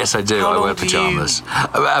 Really? Yes, I do. How I wear long do pyjamas.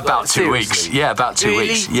 About 2 weeks. Yeah, about 2 Really?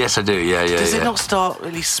 weeks. Yes, I do. Yeah. Does it not start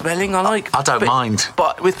really smelling? I don't mind.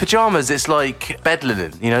 But with pyjamas, it's like bed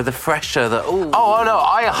linen. You know, the fresher, the... Oh, no,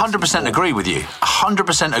 I 100% agree with you.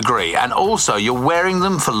 100% agree. And also, you're wearing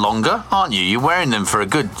them for longer, aren't you? You're wearing them for a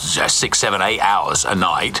good 6, 7, 8 hours a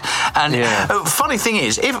night. And funny thing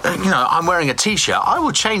is, if I'm wearing a T-shirt, I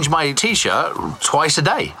will change my T-shirt twice a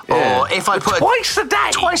day. Yeah. Or if I put twice a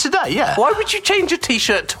day? Twice a day, yeah. Why would you change a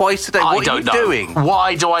T-shirt twice a day? What are you doing?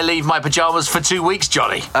 Why do I leave my pyjamas for 2 weeks,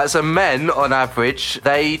 Johnny? So men, on average,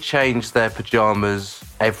 they change their pyjamas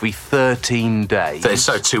every 13 days.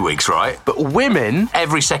 So 2 weeks, right? But women...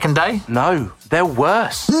 Every second day? No, they're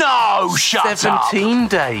worse. No, shut up. 17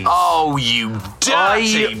 days. Oh, you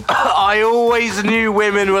dirty... I always knew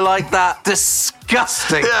women were like that.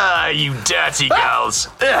 Disgusting. You dirty girls.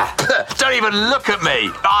 Don't even look at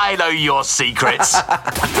me. I know your secrets.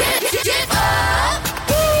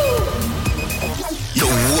 The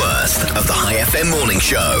worst of the High FM morning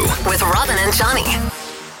show. With Robin and Johnny.